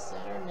ball to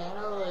center.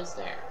 Nano is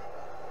there.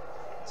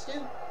 It's 2.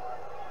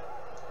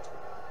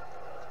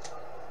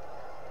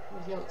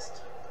 With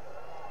Yost.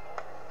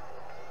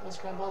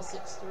 Yost ground ball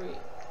 6-3.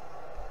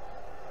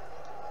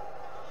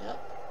 Yep.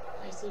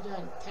 Nicely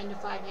done.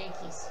 10-5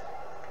 Yankees.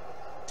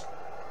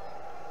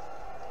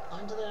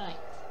 On to the 9th.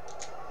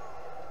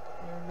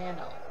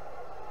 Nano.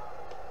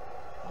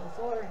 Ball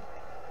 4.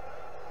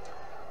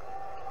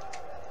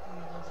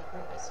 And that was on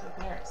purpose with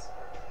Maris.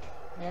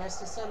 Maris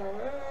to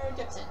center.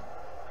 Gibson.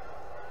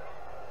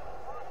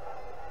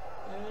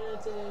 And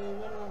it's a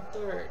run on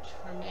 3rd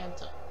for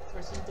Mantle.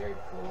 1st and 3rd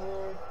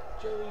for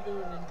Joey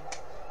Gordon.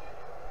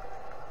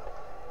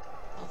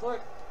 Ball 4.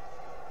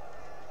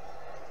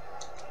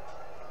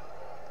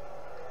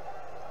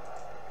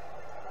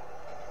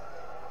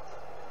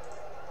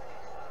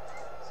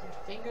 So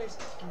Fingers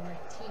and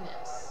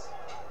Martinez.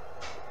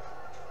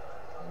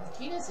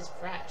 Martinez is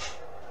fresh.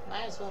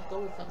 Might as well go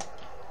with him.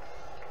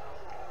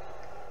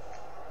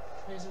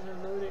 Players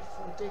are loaded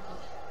for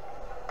Dickey.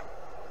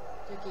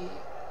 Dickey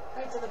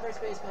right to the first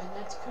baseman.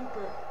 That's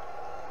Cooper.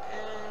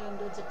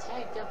 And it's a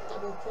tagged up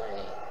double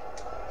play.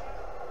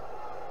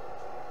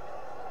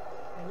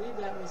 I believe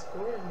that was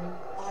Gordon who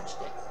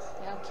watched it.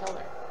 Now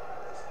Keller.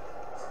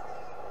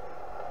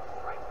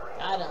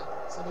 Got him.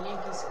 So the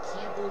Yankees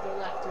can't believe they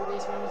left 3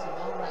 base runners and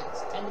no runs.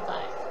 10-5.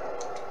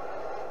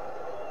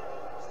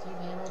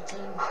 Steve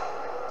Hamilton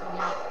to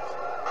out.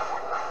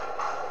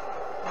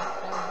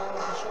 Down ball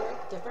with the short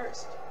to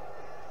first.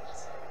 Yes.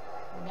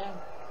 We're down.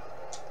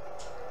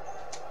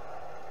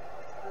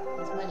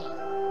 It's Money.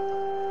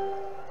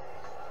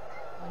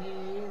 Money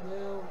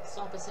will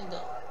stop a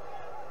single.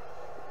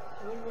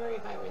 I wouldn't worry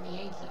if I were the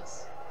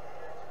Yankees.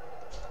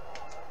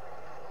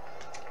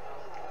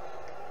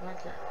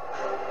 Marker.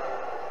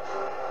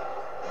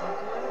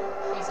 Marker.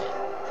 He's it.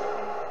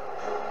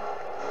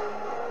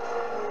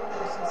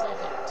 First and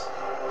second.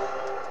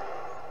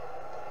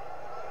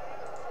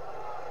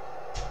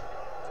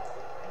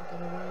 I'm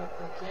going to worry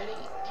about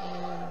Getty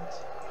and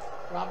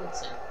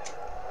Robertson.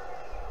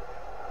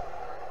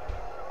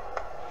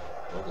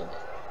 Both of it.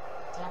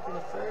 Tapper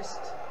to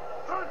first.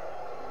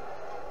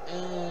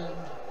 And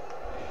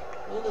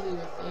Ogilvy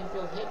with the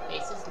infield hit,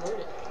 bases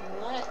loaded.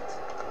 What?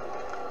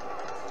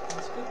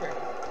 That's Cooper.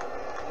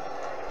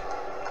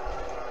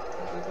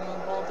 Cooper on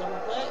ball,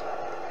 double play.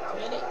 2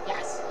 minute.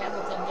 Yes,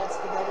 Hamilton gets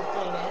the double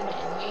play to end it,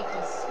 and the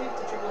Yankees sweep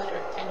the triple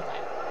hitter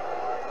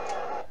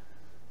 10-5.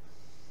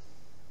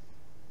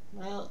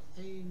 Well,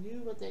 they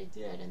knew what they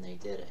did, and they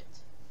did it.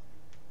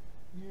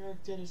 New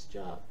York did its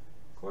job.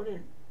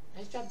 Gordon,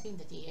 nice job being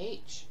the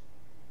DH.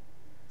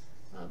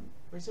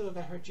 Rizzuto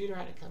got hurt. Jeter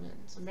had to come in.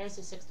 So Maris'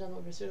 6th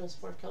double. Rizzuto's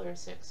 4th. Keller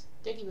 6.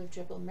 Dickey with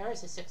triple.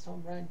 Maris' 6th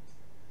home run.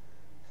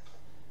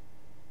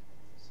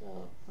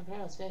 So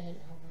McGrath's dead hit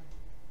a home run.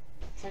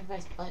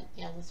 Sacrifice bunt.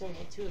 Yeah, let's already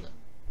hit 2 of them.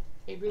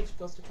 Babe Ruth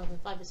goes to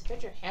 12-5 as a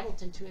pitcher.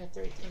 Hamilton 2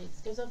 1/3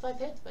 innings. Gives up 5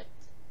 hits, but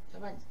no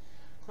runs.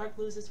 Clark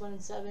loses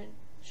 1-7.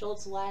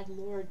 Schultz, Ladd,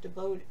 Lord,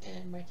 DeBoat,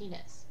 and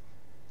Martinez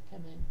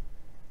come in.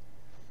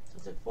 So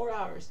it took 4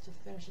 hours to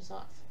finish this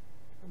off.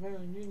 Romero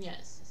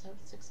Nunez is out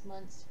 6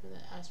 months for the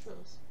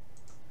Astros.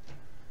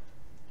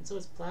 And so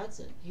is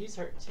Platson. He's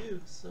hurt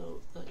too,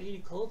 so the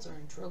 80 Colts are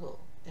in trouble,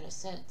 in a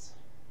sense.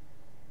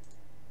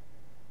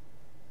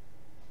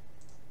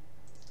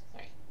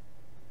 Sorry.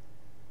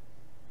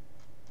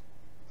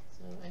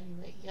 So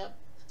anyway, yep.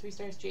 3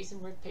 stars,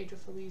 Jason Worth, Pedro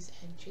Feliz,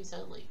 and Chase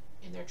Utley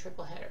in their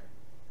triple header.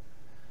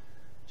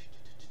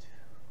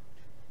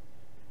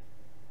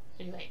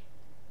 Anyway,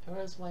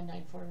 Arrows won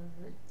 9-4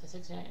 over the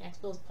 69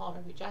 Expos. Paul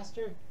Harvey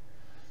Jaster.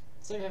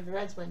 Instead of the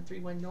Reds win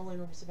 3-1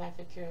 Nolan over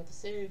Sabathia, carry out the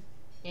save.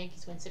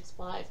 Yankees win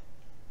 6-5.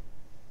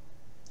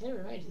 Yeah,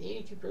 right. The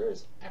 82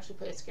 Brewers actually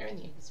played a scare in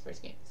the Yankees'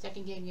 first game.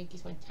 Second game,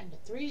 Yankees won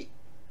 10-3.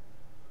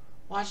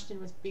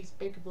 Washington beats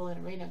Baker Bowl in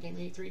a rainout game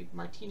 83.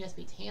 Martinez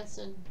beats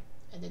Hansen,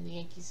 and then the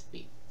Yankees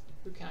beat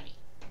Blue County.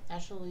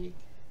 National League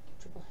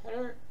triple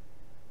header.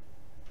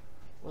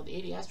 Well, the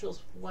 80 Astros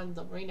won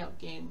the rainout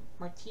game.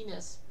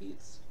 Martinez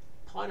beats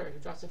Potter, who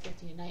drops a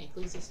 15-9.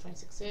 Iglesias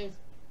 26 save.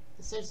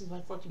 The Citizens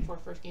won 14-4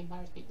 first game.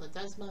 Myers beat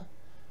Ledesma.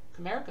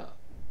 Comerica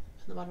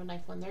in the bottom of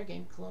 9th won their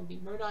game. Cologne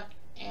beat Murdoch.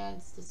 And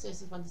the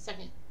Citizens won the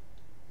second.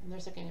 In their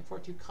second game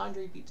 4-2.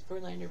 Condrey beats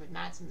Verlander with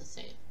Matson the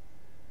save.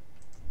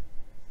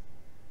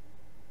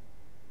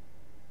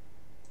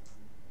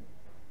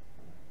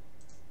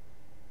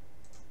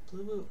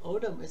 Blue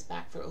Odom is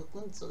back for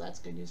Oakland, so that's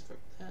good news for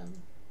them.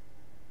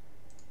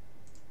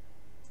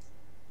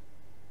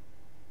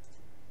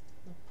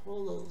 The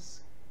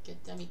Polos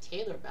get Demi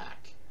Taylor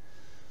back,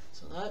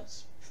 so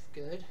that's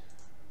good.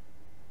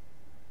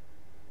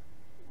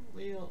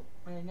 Leo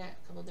Marinette,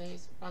 a couple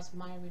days. Ross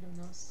Meyer, we don't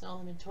know.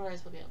 Solomon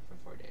Torres will be out for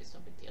 4 days, no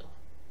big deal.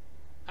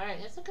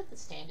 Alright, let's look at the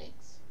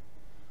standings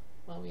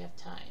while we have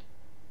time.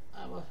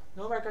 Well,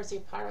 Nomar Garcia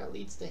Parra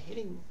leads the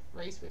hitting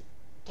race with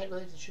Ted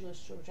Williams and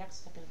Schuler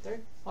Jackson second and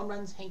third. Home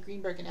runs, Hank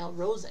Greenberg and Al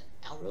Rosen.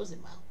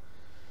 Wow.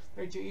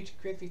 32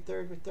 each. Griffey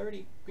third with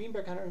 30.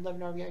 Greenberg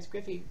 111 RBIs.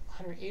 Griffey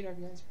 108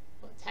 RBIs.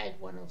 Ted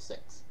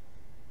 106.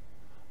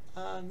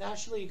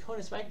 National League,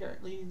 Honus Wagner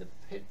leading the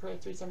hit pro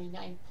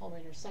 379. Paul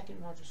Reiner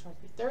second. Roger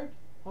Swansby third.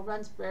 Home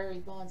runs, Barry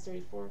Bonds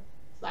 34.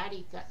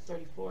 Vladdy got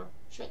 34.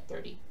 Schmidt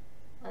 30.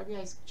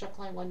 RBIs, Chuck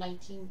Klein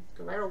 119.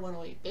 Guerrero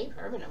 108. Babe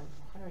Herman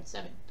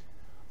 107.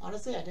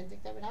 Honestly, I didn't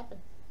think that would happen.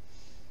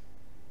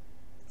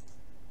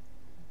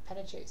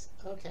 Pennant chase.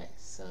 Okay,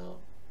 so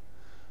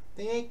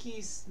the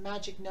Yankees'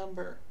 magic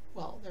number,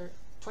 well, they're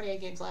 28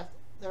 games left.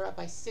 They're up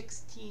by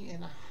 16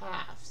 and a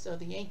half. So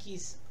the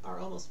Yankees are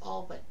almost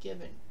all but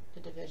given the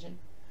division.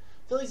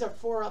 Phillies are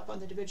 4 up on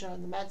the division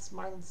on the Mets.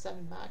 Marlins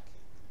 7 back.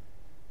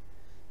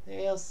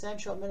 The AL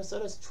Central,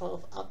 Minnesota's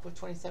 12 up with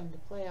 27 to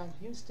play on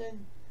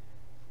Houston.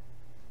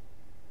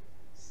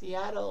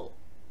 Seattle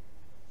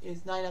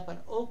is 9 up on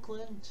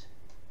Oakland.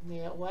 In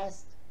the AL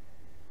West,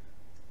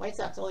 White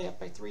Sox only up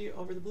by 3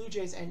 over the Blue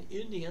Jays and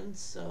Indians,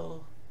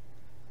 so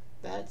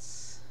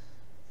that's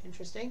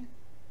interesting.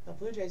 The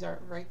Blue Jays are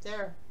right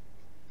there.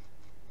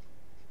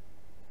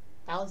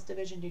 Balanced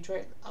division,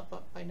 Detroit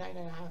up by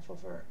 9.5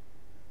 over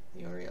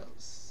the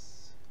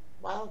Orioles.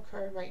 Wild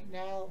card right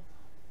now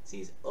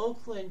sees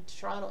Oakland,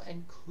 Toronto,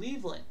 and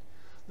Cleveland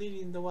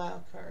leading the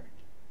wild card.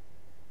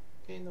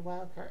 Getting the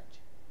wild card.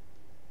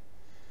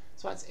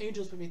 So that's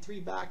Angels would be 3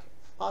 back.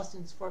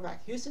 Boston's 4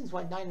 back. Houston's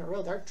won 9 in a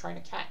row. They're trying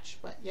to catch.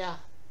 But yeah,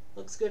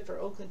 looks good for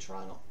Oakland,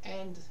 Toronto,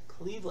 and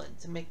Cleveland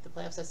to make the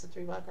playoffs. That's the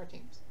 3 wildcard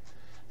teams.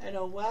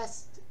 NL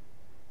West,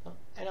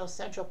 NL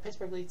Central,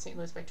 Pittsburgh leads St.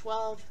 Louis by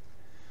 12.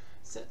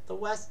 The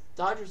West,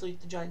 Dodgers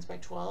lead the Giants by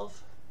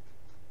 12.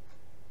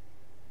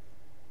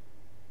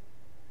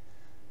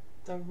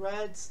 The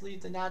Reds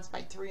lead the Nats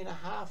by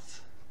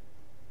 3.5.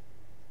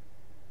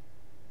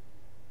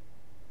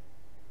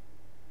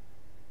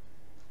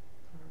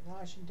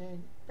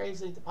 Washington.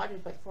 Braves lead the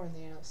Padres by 4 in the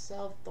NL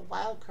South. The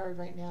wild card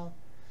right now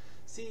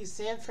sees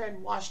San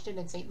Fran, Washington,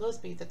 and St. Louis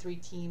beat the 3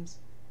 teams.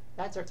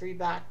 That's our 3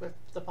 back, with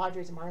the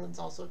Padres and Marlins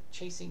also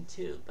chasing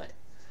 2. But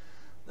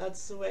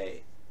that's the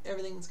way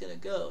everything's going to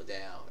go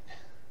down.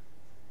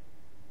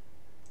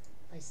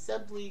 My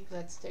sub-league,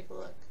 let's take a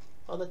look.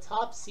 Well, the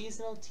top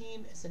seasonal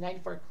team is the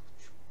 94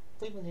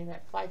 Cleveland team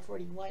at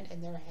 541,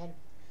 and they're ahead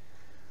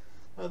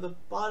of the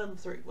bottom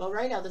 3. Well,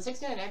 right now, the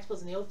 69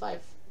 Expos and the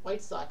 05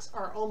 White Sox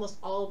are almost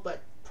all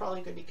but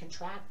probably going to be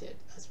contracted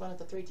as one of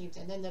the 3 teams,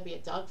 and then there'll be a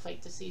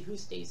dogfight to see who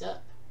stays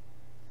up.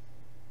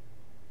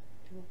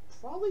 It will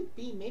probably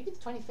be maybe the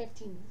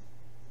 2015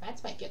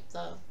 Mets might get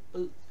the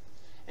boot.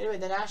 Anyway,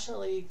 the National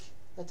League,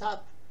 the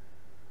top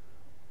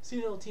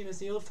seasonal team is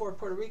the 04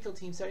 Puerto Rico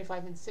team,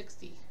 75 and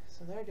 60.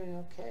 So they're doing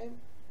okay.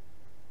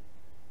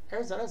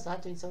 Arizona's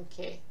not doing so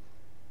okay.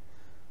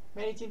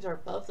 Many teams are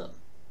above them.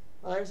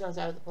 Well, Arizona's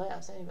out of the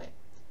playoffs anyway.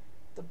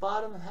 The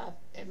bottom half,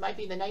 it might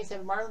be the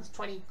 97 Marlins,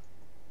 20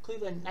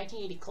 Cleveland,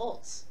 1980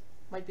 Colts.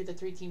 Might be the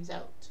 3 teams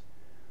out.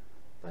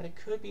 But it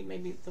could be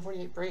maybe the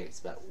 48 Braves.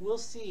 But we'll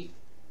see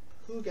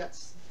who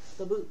gets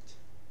the boot.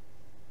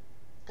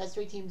 Because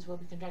 3 teams will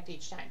be contracted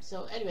each time.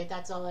 So anyway,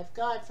 that's all I've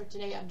got for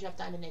today. I'm Jeff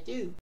Diamond. Adieu.